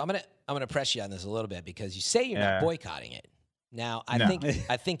 so I'm gonna press you on this a little bit because you say you're Yeah. not boycotting it. Now I No.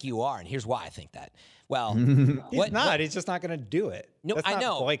 think you are, and here's why I think that. Well, he's not. He's just not going to do it. No, That's I not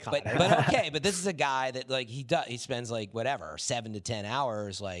know, boycotting. but okay, but this is a guy that like he spends like whatever 7 to 10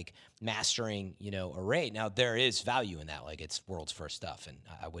 hours like mastering a raid. Now there is value in that, like it's world's first stuff, and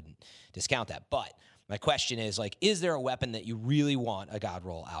I wouldn't discount that. But my question is like, is there a weapon that you really want a god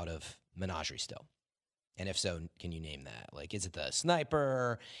roll out of Menagerie still? And if so, can you name that? Like, is it the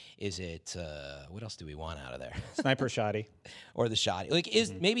sniper? Is it what else do we want out of there? Sniper shoddy. Or the shot? Like,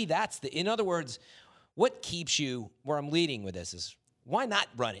 is maybe that's the. In other words, what keeps you? Where I'm leading with this is why not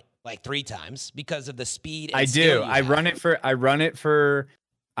run it like 3 times because of the speed. And I skill do. you I have. run it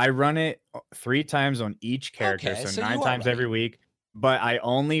 3 times on each character, Okay, so so 9 you are times every running. week. But I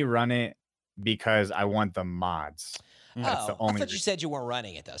only run it because I want the mods. That's the Oh, I only thought you reason. said you weren't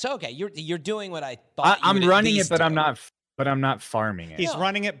running it though. So okay, you're doing what I thought. you I'm would at running it, least but do. I'm not farming it. He's No.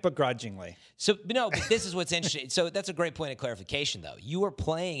 running it begrudgingly. So but this is what's interesting. So that's a great point of clarification, though. You were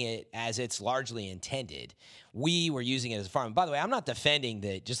playing it as it's largely intended. We were using it as a farm. By the way, I'm not defending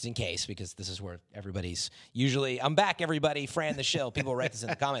that, just in case, because this is where everybody's usually. I'm back, everybody. Fran the shill. People write this in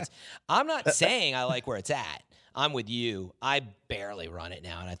the comments. I'm not saying I like where it's at. I'm with you. I barely run it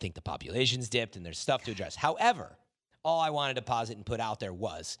now, and I think the population's dipped, and there's stuff to address. However, all I wanted to posit and put out there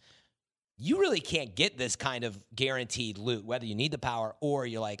was you really can't get this kind of guaranteed loot, whether you need the power or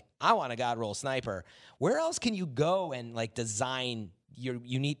you're like, I want a god roll sniper. Where else can you go and like design you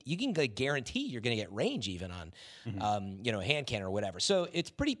can like, guarantee you're going to get range even on, hand cannon or whatever. So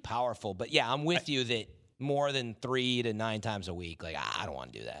it's pretty powerful. But yeah, I'm with you that more than 3 to 9 times a week, like I don't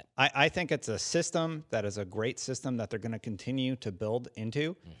want to do that. I think it's a system that is a great system that they're going to continue to build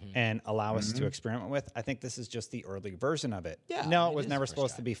into and allow us to experiment with. I think this is just the early version of it. Yeah, No, it it was is never the first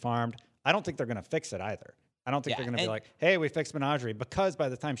supposed to try. be farmed. I don't think they're going to fix it either. I don't think Yeah, they're going to be and- like, hey, we fixed Menagerie, because by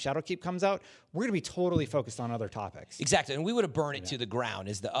the time Shadowkeep comes out, we're going to be totally focused on other topics. Exactly, and we would have burned it to the ground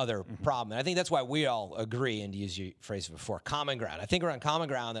is the other problem. And I think that's why we all agree, and to use your phrase before, common ground. I think we're on common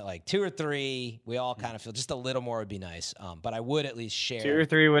ground that like 2 or 3, we all kind of feel just a little more would be nice. But I would at least share. 2 or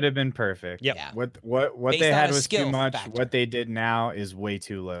 3 would have been perfect. Yep. Yeah. What Based they on had a was too skill much. factor. What they did now is way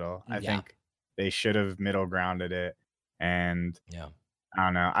too little. I Yeah. think they should have middle grounded it. And Yeah. I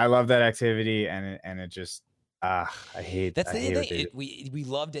don't know. I love that activity, and it just I hate. That's I the hate what thing. they do. We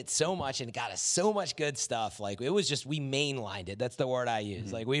loved it so much and it got us so much good stuff. Like it was just we mainlined it. That's the word I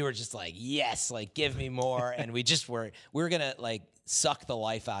use. Like we were just like, yes, like give me more. And we were gonna like suck the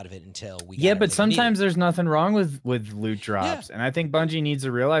life out of it until we got Yeah, everything but we needed. sometimes there's nothing wrong with loot drops, and I think Bungie needs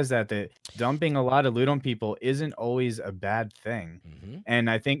to realize that dumping a lot of loot on people isn't always a bad thing. Mhm. And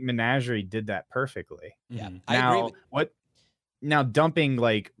I think Menagerie did that perfectly. Yeah. Mhm. I agree Now, with now dumping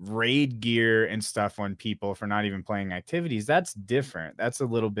like raid gear and stuff on people for not even playing activities, that's different. That's a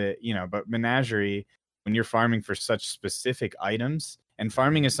little bit, but Menagerie, when you're farming for such specific items, and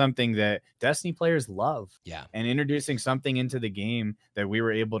farming is something that Destiny players love. Yeah. And introducing something into the game that we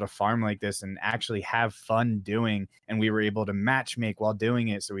were able to farm like this and actually have fun doing, and we were able to match make while doing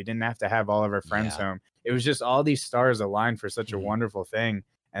it, so we didn't have to have all of our friends Yeah. home. It was just all these stars aligned for such a Mhm. wonderful thing,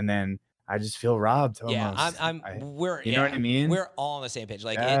 and then I just feel robbed almost. We're you know what I mean? We're all on the same page.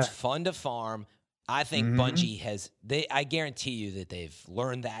 Like Yeah. it's fun to farm. I think Mhm. Bungie I guarantee you that they've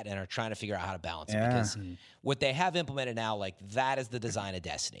learned that and are trying to figure out how to balance it, Yeah. because what they have implemented now, like that is the design of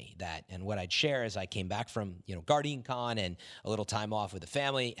Destiny. And what I'd share is I came back from, Guardian Con and a little time off with the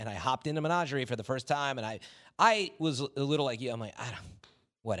family, and I hopped into Menagerie for the first time, and I was a little like you. I'm like,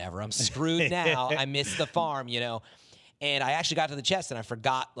 whatever, I'm screwed now. I missed the farm, And I actually got to the chest and I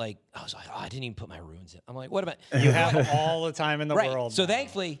forgot, I was like, I didn't even put my runes in. I'm like, what am I? You have all the time in the Right. world. So now.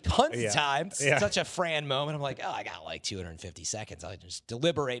 thankfully, tons Yeah. of times, Yeah. such a Fran moment. I'm like, I got like 250 seconds. I just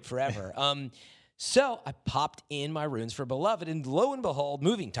deliberate forever. So I popped in my runes for Beloved, and lo and behold,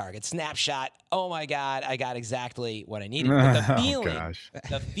 moving target, snapshot. Oh my God, I got exactly what I needed. But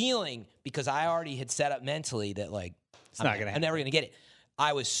the feeling, gosh. because I already had set up mentally that not gonna I'm never gonna get it.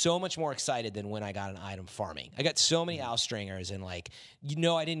 I was so much more excited than when I got an item farming. I got so many owl stringers, and I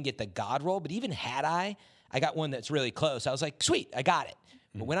didn't get the god roll, but even had I got one that's really close. I was like, sweet, I got it.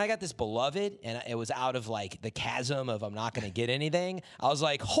 But when I got this Beloved and it was out of the chasm of I'm not going to get anything, I was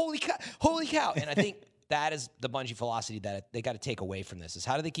like, holy cow. And I think that is the Bungie philosophy that they got to take away from this is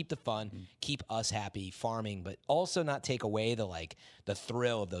how do they keep the fun, keep us happy farming, but also not take away the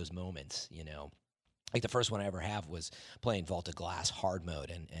thrill of those moments, Like the first one I ever have was playing Vaulted Glass hard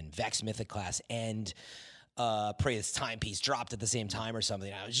mode and Vex Mythic class and Prae's timepiece dropped at the same time or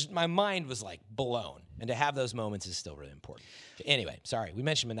something. My mind was blown. And to have those moments is still really important. Anyway, sorry, we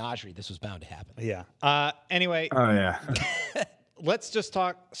mentioned Menagerie. This was bound to happen. Yeah. Anyway, Oh yeah. let's just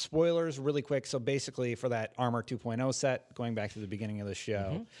talk spoilers really quick. So basically for that Armor 2.0 set, going back to the beginning of the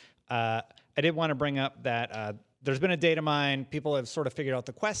show, I did want to bring up that there's been a data mine. People have sort of figured out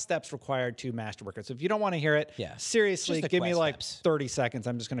the quest steps required to masterwork it. So if you don't want to hear it, seriously, Just the give me quest steps. 30 seconds.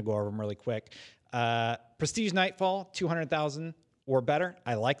 I'm just going to go over them really quick. Prestige Nightfall, 200,000 or better.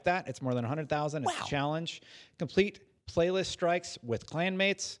 I like that. It's more than 100,000. It's Wow. a challenge. Complete playlist strikes with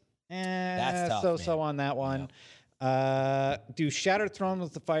clanmates. That's tough, So man. on that one. Do Shattered Throne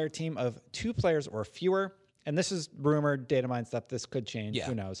with the fire team of 2 players or fewer. And this is rumored data mine stuff. This could change. Yeah.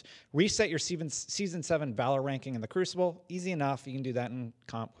 Who knows? Reset your season 7 Valor ranking in the Crucible. Easy enough. You can do that in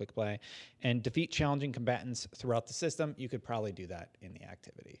comp quick play. And defeat challenging combatants throughout the system. You could probably do that in the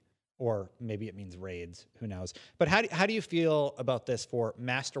activity. Or maybe it means raids. Who knows? But how do you feel about this for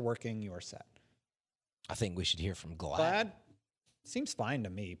masterworking your set? I think we should hear from Glad. Glad? Seems fine to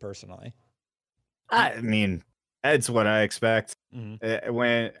me personally. I mean, that's what I expect. Mhm.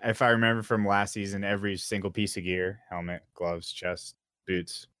 If I remember from last season, every single piece of gear, helmet, gloves, chest,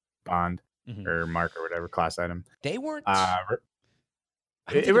 boots, bond, Mhm. or mark or whatever class item. They weren't. Uh,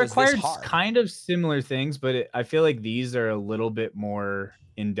 I don't think it was this required hard. kind of similar things, but I feel like these are a little bit more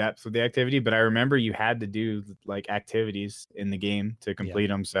in depth with the activity. But I remember you had to do activities in the game to complete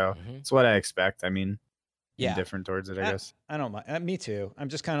them, so Mhm. it's what I expect. I mean, Yeah. indifferent towards it, I guess. I don't mind. Me too. I'm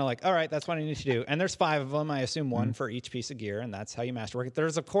just kind of like, all right, that's what I need to do. And there's 5 of them. I assume one for each piece of gear, and that's how you masterwork it.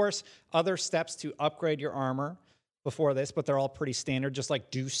 There's, of course, other steps to upgrade your armor before this, but they're all pretty standard, just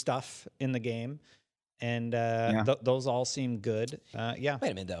do stuff in the game. And those all seem good. Yeah.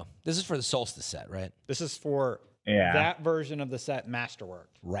 Wait a minute, though. This is for the Solstice set, right? This is for Yeah. that version of the set, Masterwork.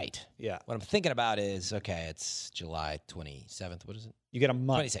 Right. Yeah. What I'm thinking about is, okay, it's July 27th. What is it? You get a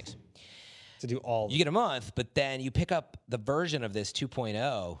month 26. to do all You get a month, but then you pick up the version of this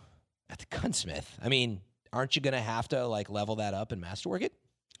 2.0 At the gunsmith. I mean, aren't you going to have to like level that up and masterwork it?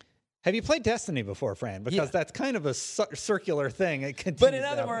 Have you played Destiny before, Fran? Because that's kind of a circular thing. It continues. But in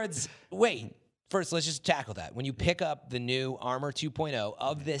other words, wait. First, let's just tackle that. When you pick up the new Armor 2.0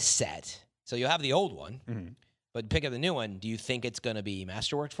 of this set, so you'll have the old one, but pick up the new one, do you think it's going to be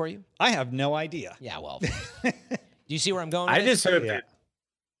masterworked for you? I have no idea. Yeah, well, do you see where I'm going with I this? just hope Yeah.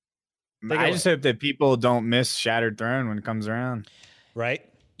 that I just hope that people don't miss Shattered Throne when it comes around. Right?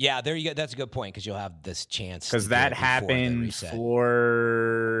 Yeah, there you go. That's a good point because you'll have this chance. Because that happened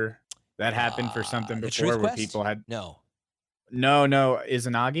for something the before Truth where Quest? people had No.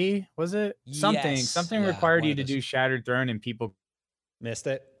 Izanagi, was it? Yes. Something Yeah, required one you of to those. do Shattered Throne and people Missed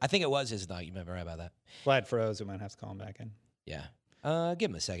it. I think it was his night. You remember right about that? Vlad froze. We might have to call him back in. Yeah. Give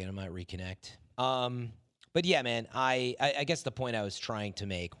him a second. I might reconnect. But yeah, man, I guess the point I was trying to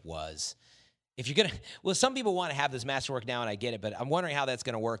make was if you're going to, well, some people want to have this masterwork now, and I get it, but I'm wondering how that's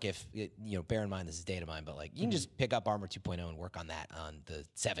going to work if, bear in mind this is data mine, but like you can just pick up Armor 2.0 and work on that on the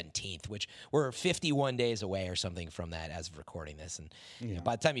 17th, which we're 51 days away or something from that as of recording this. And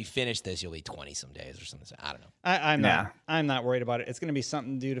by the time you finish this, you'll be 20 some days or something. So I don't know. I'm not worried about it. It's going to be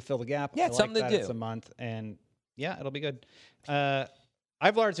something to do to fill the gap. Yeah, it's something to do. It's a month, and yeah, it'll be good.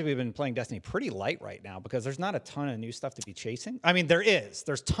 I've largely been playing Destiny pretty light right now because there's not a ton of new stuff to be chasing. I mean, there's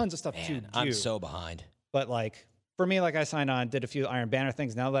tons of stuff to do. I'm so behind. But like for me, like I signed on, did a few Iron Banner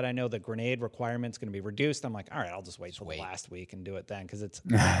things. Now that I know the grenade requirement's going to be reduced, I'm like, all right, I'll just wait till the last week and do it then because it's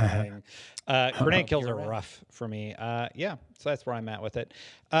grenade kills are rough for me. So that's where I'm at with it.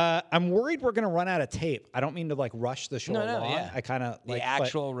 I'm worried we're going to run out of tape. I don't mean to like rush the show along. Yeah. I kind of the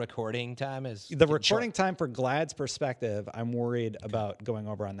actual recording time is the recording time for Glad's perspective. I'm worried about going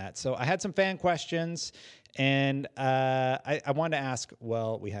over on that. So I had some fan questions, and I wanted to ask.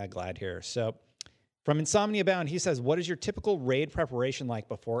 Well, we had Glad here, so. From Insomnia Bound, he says, what is your typical raid preparation like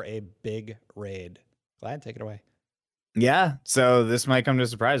before a big raid? Glad, take it away. Yeah. So this might come to a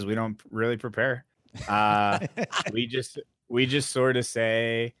surprise. We don't really prepare. We just sort of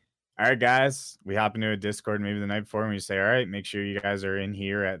say, all right, guys, we hop into a Discord maybe the night before and we say, all right, make sure you guys are in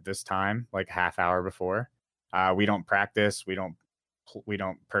here at this time, like half hour before. We don't practice. We don't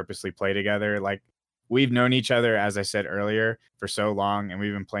purposely play together. Like, we've known each other, as I said earlier, for so long, and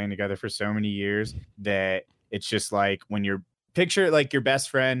we've been playing together for so many years that it's just like when you're picture like your best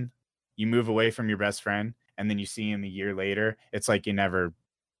friend, you move away from your best friend, and then you see him a year later. It's like you never,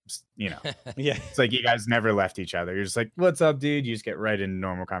 Yeah. It's like you guys never left each other. You're just like, what's up, dude? You just get right into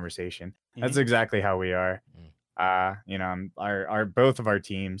normal conversation. That's exactly how we are. Our both of our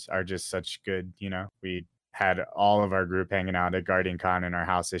teams are just such good. We had all of our group hanging out at Guardian Con in our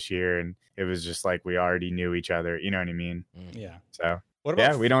house this year, and it was just like we already knew each other. You know what I mean? Yeah. So what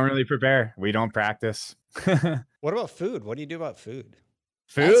about we don't really prepare. We don't practice. What about food? What do you do about food?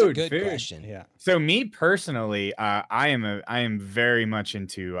 That's a good question. Yeah. So me personally, I am very much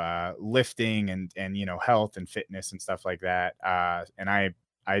into lifting and health and fitness and stuff like that. And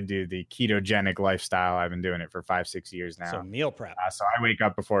I do the ketogenic lifestyle. I've been doing it for 5-6 years now. So meal prep. So I wake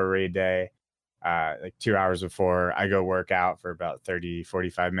up before a raid day. Like 2 hours before, I go work out for about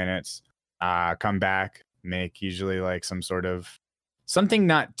 30-45 minutes, come back, make usually like some sort of something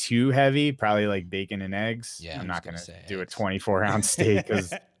not too heavy, probably like bacon and eggs. Yeah, I'm not going to do eggs. a 24-ounce steak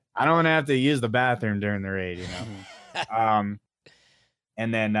because I don't want to have to use the bathroom during the raid,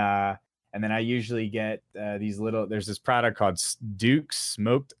 And then I usually get there's this product called Duke's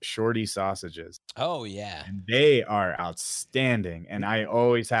Smoked Shorty Sausages. Oh, yeah. And they are outstanding. And I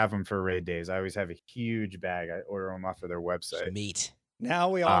always have them for raid days. I always have a huge bag. I order them off of their website. Meat. Now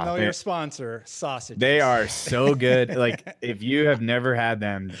we all know your sponsor, Sausage. They are so good. Like, if you have never had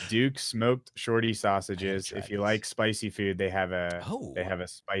them, Duke's Smoked Shorty Sausages. If you like spicy food, they have a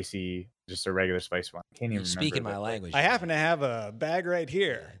spicy, just a regular spice one. Can't even speaking remember my language. I happen to have a bag right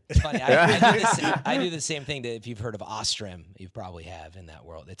here. It's funny. I do the same thing that if you've heard of Ostrim, you probably have in that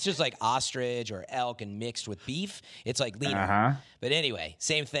world. It's just like ostrich or elk and mixed with beef. It's like leaner. But anyway,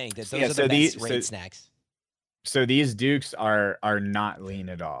 same thing. Those are the best raid snacks. So these Dukes are not lean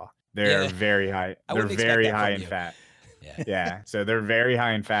at all. They're very high. They're very high in fat. Yeah. So they're very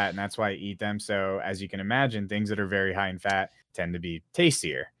high in fat, and that's why I eat them. So as you can imagine, things that are very high in fat tend to be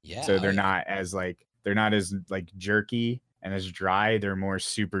tastier. Yeah. So they're not as jerky and as dry. They're more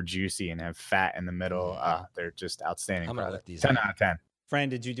super juicy and have fat in the middle. They're just outstanding. I'm gonna look these 10 up. out of 10. Fran,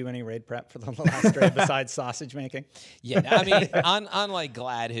 did you do any raid prep for the last raid besides sausage making? Yeah, I mean, unlike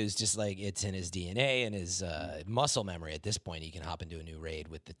Glad, who's just like it's in his DNA and his muscle memory. At this point, he can hop into a new raid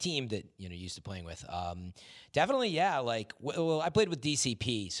with the team that used to playing with. Definitely, yeah. Like, well, I played with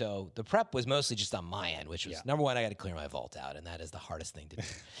DCP, so the prep was mostly just on my end, which was number one. I got to clear my vault out, and that is the hardest thing to do.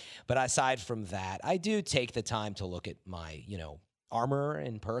 But aside from that, I do take the time to look at my armor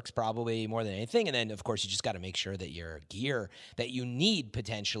and perks probably more than anything. And then, of course, you just got to make sure that your gear that you need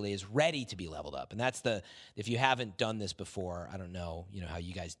potentially is ready to be leveled up. And that's if you haven't done this before, I don't know, how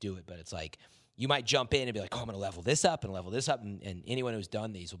you guys do it, but it's like you might jump in and be like, oh, I'm going to level this up and level this up. And anyone who's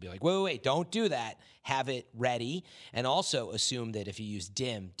done these will be like, wait, don't do that. Have it ready. And also assume that if you use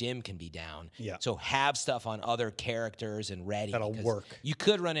dim can be down. Yeah. So have stuff on other characters and ready. That'll work. You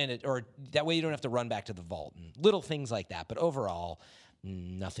could run in it, or that way you don't have to run back to the vault and little things like that. But overall,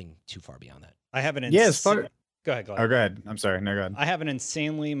 nothing too far beyond that. I have an Go ahead, Oh, go ahead. I'm sorry. No, go ahead. I have an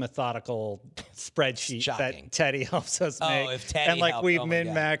insanely methodical spreadsheet that Teddy helps us make. If Teddy helped, we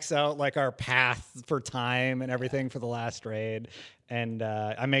min-max out like our path for time and everything for the last raid. And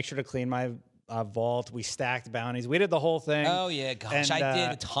I make sure to clean my vault. We stacked bounties. We did the whole thing. Oh, yeah. Gosh, and, I did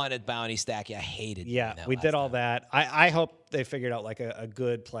a ton of bounty stacking. I hated doing that we did all time. that. I hope they figured out like a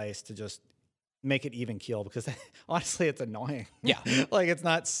good place to just make it even keel, because honestly, it's annoying. Yeah. Like, it's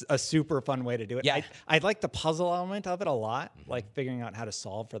not a super fun way to do it. Yeah. I like the puzzle element of it a lot, like figuring out how to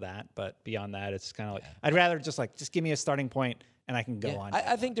solve for that. But beyond that, it's kind of like, I'd rather just give me a starting point and I can go on.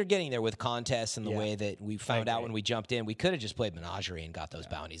 I think they're getting there with contests and the way that we found out when we jumped in. We could have just played Menagerie and got those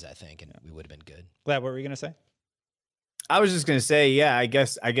bounties, I think, and we would have been good. Glad, what were you going to say? I was just gonna say, I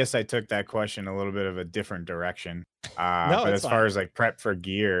guess I took that question a little bit of a different direction. But as far as like prep for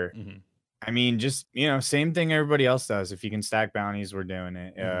gear, I mean, just same thing everybody else does. If you can stack bounties, we're doing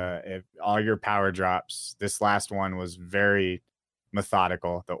it. If all your power drops, this last one was very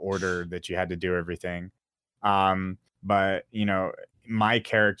methodical, the order that you had to do everything. But my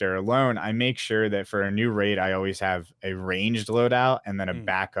character alone, I make sure that for a new raid, I always have a ranged loadout and then a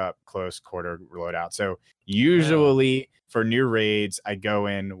backup close quarter loadout. So usually for new raids, I go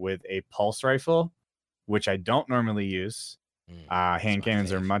in with a pulse rifle, which I don't normally use. Hand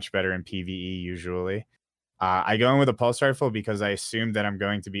cannons are much better in PvE usually. I go in with a pulse rifle because I assume that I'm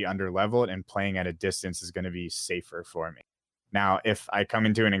going to be under leveled and playing at a distance is going to be safer for me. Now, if I come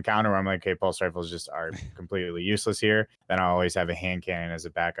into an encounter where I'm like, okay, pulse rifles just are completely useless here, then I'll always have a hand cannon as a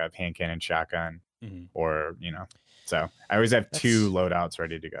backup, hand cannon, shotgun, or, so I always have two loadouts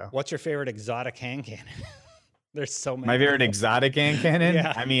ready to go. What's your favorite exotic hand cannon? There's so many. My favorite exotic hand cannon?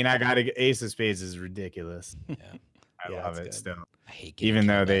 Yeah. I mean, I got Ace of Spades is ridiculous. Yeah. I love it still. I hate even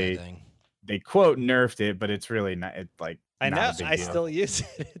though they quote nerfed it, but it's really not. It's like I know. I still use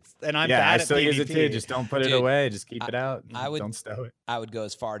it, and I'm bad at I still use it too. Just don't put it away. Just keep it out. Don't stow it. I would go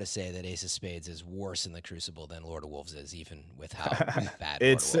as far to say that Ace of Spades is worse in the Crucible than Lord of Wolves is, even with how bad Lord of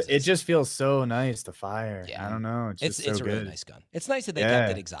Wolves is. It just feels so nice to fire. Yeah. I don't know. It's a good. really nice gun. It's nice that they kept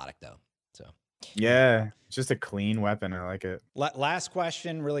it exotic though. So. Yeah, it's just a clean weapon. I like it. Last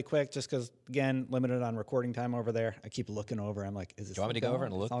question, really quick, just because, again, limited on recording time over there. I keep looking over. I'm like, is this? Do you want me to go over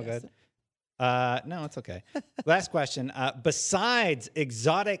and look? It's all good. No, it's okay. Last question. Besides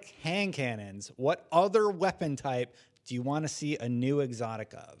exotic hand cannons, what other weapon type do you want to see a new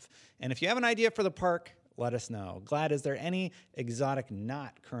exotic of? And if you have an idea for the park, let us know. Glad, is there any exotic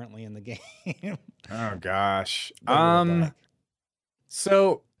not currently in the game? Oh, gosh.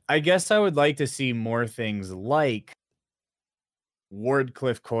 So I guess I would like to see more things like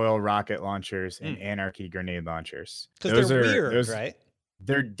Wardcliff coil rocket launchers and Anarchy grenade launchers. Because they're weird, right?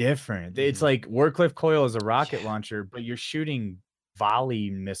 They're different. It's like Wardcliff coil is a rocket launcher, but you're shooting volley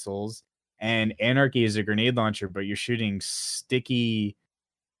missiles, and Anarchy is a grenade launcher, but you're shooting sticky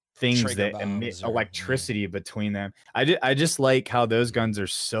things Trigger that emit bombs electricity between them. I just like how those guns are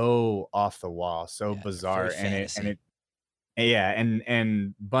so off the wall, so bizarre, and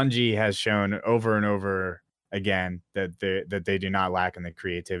Bungie has shown over and over again that they do not lack in the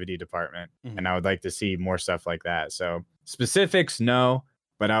creativity department, and I would like to see more stuff like that. So specifics, no,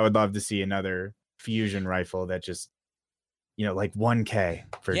 but I would love to see another fusion rifle that just, like 1K,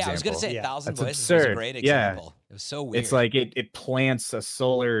 for example. Yeah, I was gonna say 1,000 That's Voices was a absurd. great example. It was so weird. It's like it plants a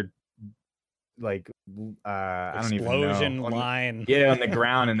solar, like I don't even know, explosion line. On the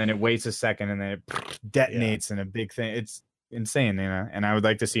ground, and then it waits a second, and then it detonates in a big thing. It's insane, and I would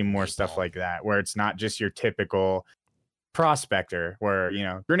like to see more stuff like that, where it's not just your typical Prospector, where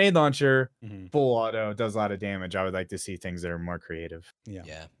grenade launcher, Mhm. full auto, does a lot of damage. I would like to see things that are more creative Yeah.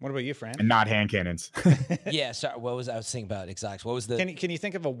 Yeah. What about you, Fran? and not hand cannons. Yeah. Sorry. I was thinking about exotics. What was the? Can you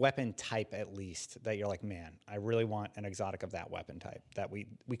think of a weapon type at least that you're like, man, I really want an exotic of that weapon type that we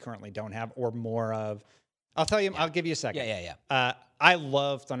currently don't have or more of? I'll tell you. I'll give you a second. Yeah. I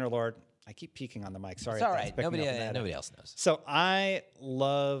love Thunderlord. I keep peeking on the mic. Sorry. It's all if that's right. picking up in that. Nobody else knows. So I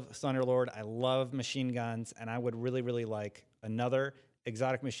love Thunderlord. I love machine guns, and I would really, really like another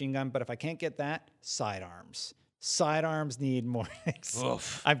exotic machine gun. But if I can't get that, sidearms. Sidearms need more.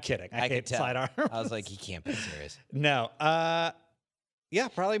 Oof. I'm kidding. I could hate tell. sidearms. I was like, he can't be serious. No. Yeah,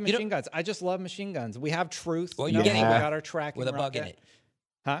 probably machine guns. I just love machine guns. We have truth. Well, you you're know, getting we one got our tracking with a bug in rocket. it.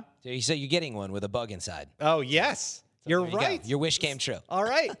 Huh? So you said you're getting one with a bug inside. Oh, yes. You're There you go. right. Your wish came true. All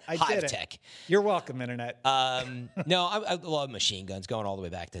right. I Hive did it. tech. You're welcome, Internet. No, I love machine guns going all the way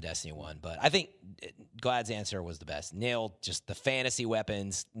back to Destiny 1, but I think Glad's answer was the best. Nailed just the fantasy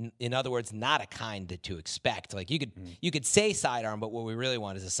weapons. In other words, not a kind to expect. Like you could say sidearm, but what we really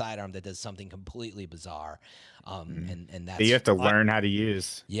want is a sidearm that does something completely bizarre. And that's That you have to learn how to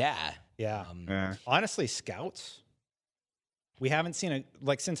use. yeah. Yeah. Yeah. Honestly, scouts, we haven't seen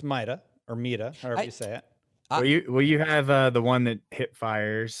since Mida or Mita, however you say it. Well, you have the one that hip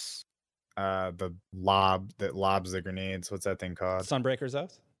fires, the lob that lobs the grenades. What's that thing called? Sunbreaker's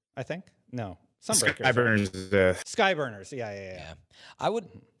Oath, I think. No. Sunbreaker's Skyburners. Skyburners. Yeah. I would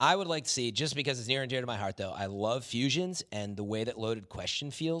like to see, just because it's near and dear to my heart, though, I love fusions and the way that Loaded Question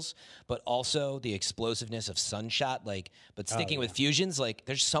feels, but also the explosiveness of Sunshot. But sticking with fusions,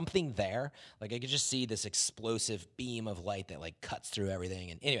 there's something there. I could just see this explosive beam of light that cuts through everything.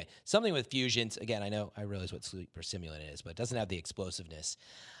 And anyway, something with fusions. Again, I realize what Super Simulant is, but it doesn't have the explosiveness.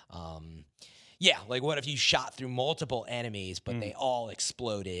 Yeah, what if you shot through multiple enemies, but they all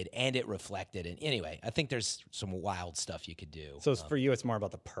exploded and it reflected? And anyway, I think there's some wild stuff you could do. So for you, it's more about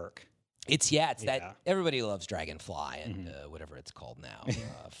the perk. It's that everybody loves Dragonfly and whatever it's called now,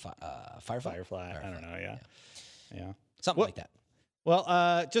 Firefly. I don't know. Yeah. Something like that.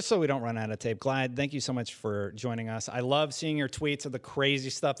 Well, just so we don't run out of tape, Glad, thank you so much for joining us. I love seeing your tweets of the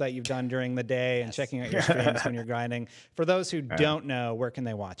crazy stuff that you've done during the day and checking out your streams when you're grinding. For those who don't know, where can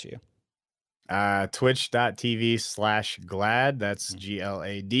they watch you? Twitch.tv/Glad. That's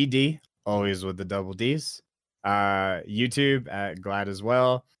GLADD, always with the double D's. YouTube at Glad as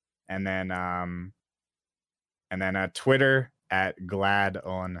well. And then Twitter at Glad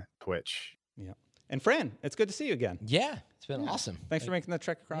on Twitch. Yeah. And Fran, it's good to see you again. Yeah, it's been awesome. Thanks for making the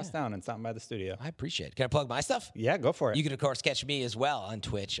trek across town and stopping by the studio. I appreciate it. Can I plug my stuff? Yeah, go for it. You can, of course, catch me as well on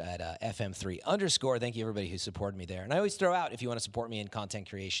Twitch at FM3_. Thank you, everybody who supported me there. And I always throw out, if you want to support me in content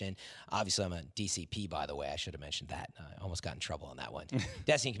creation, obviously I'm a DCP, by the way. I should have mentioned that. I almost got in trouble on that one.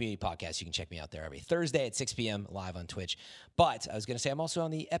 Destiny Community Podcast. You can check me out there every Thursday at 6 p.m. live on Twitch. But I was going to say I'm also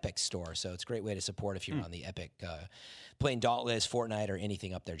on the Epic store, so it's a great way to support if you're on the Epic, playing Dauntless, Fortnite, or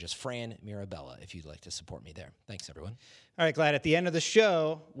anything up there. Just Fran Mirabella if you'd like to support me there. Thanks, everyone. All right, Glad. At the end of the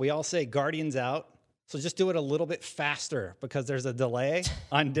show, we all say Guardians out. So just do it a little bit faster because there's a delay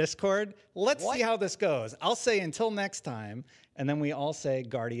on Discord. Let's see how this goes. I'll say until next time, and then we all say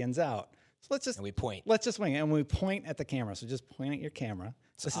Guardians out. So And we point. Let's just wing it, and we point at the camera. So just point at your camera.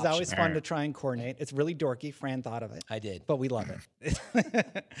 This is always fun to try and coordinate. It's really dorky. Fran thought of it. I did. But we love it.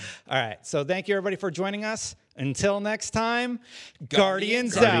 All right. So thank you, everybody, for joining us. Until next time,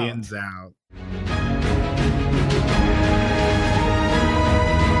 Guardians out. Guardians out.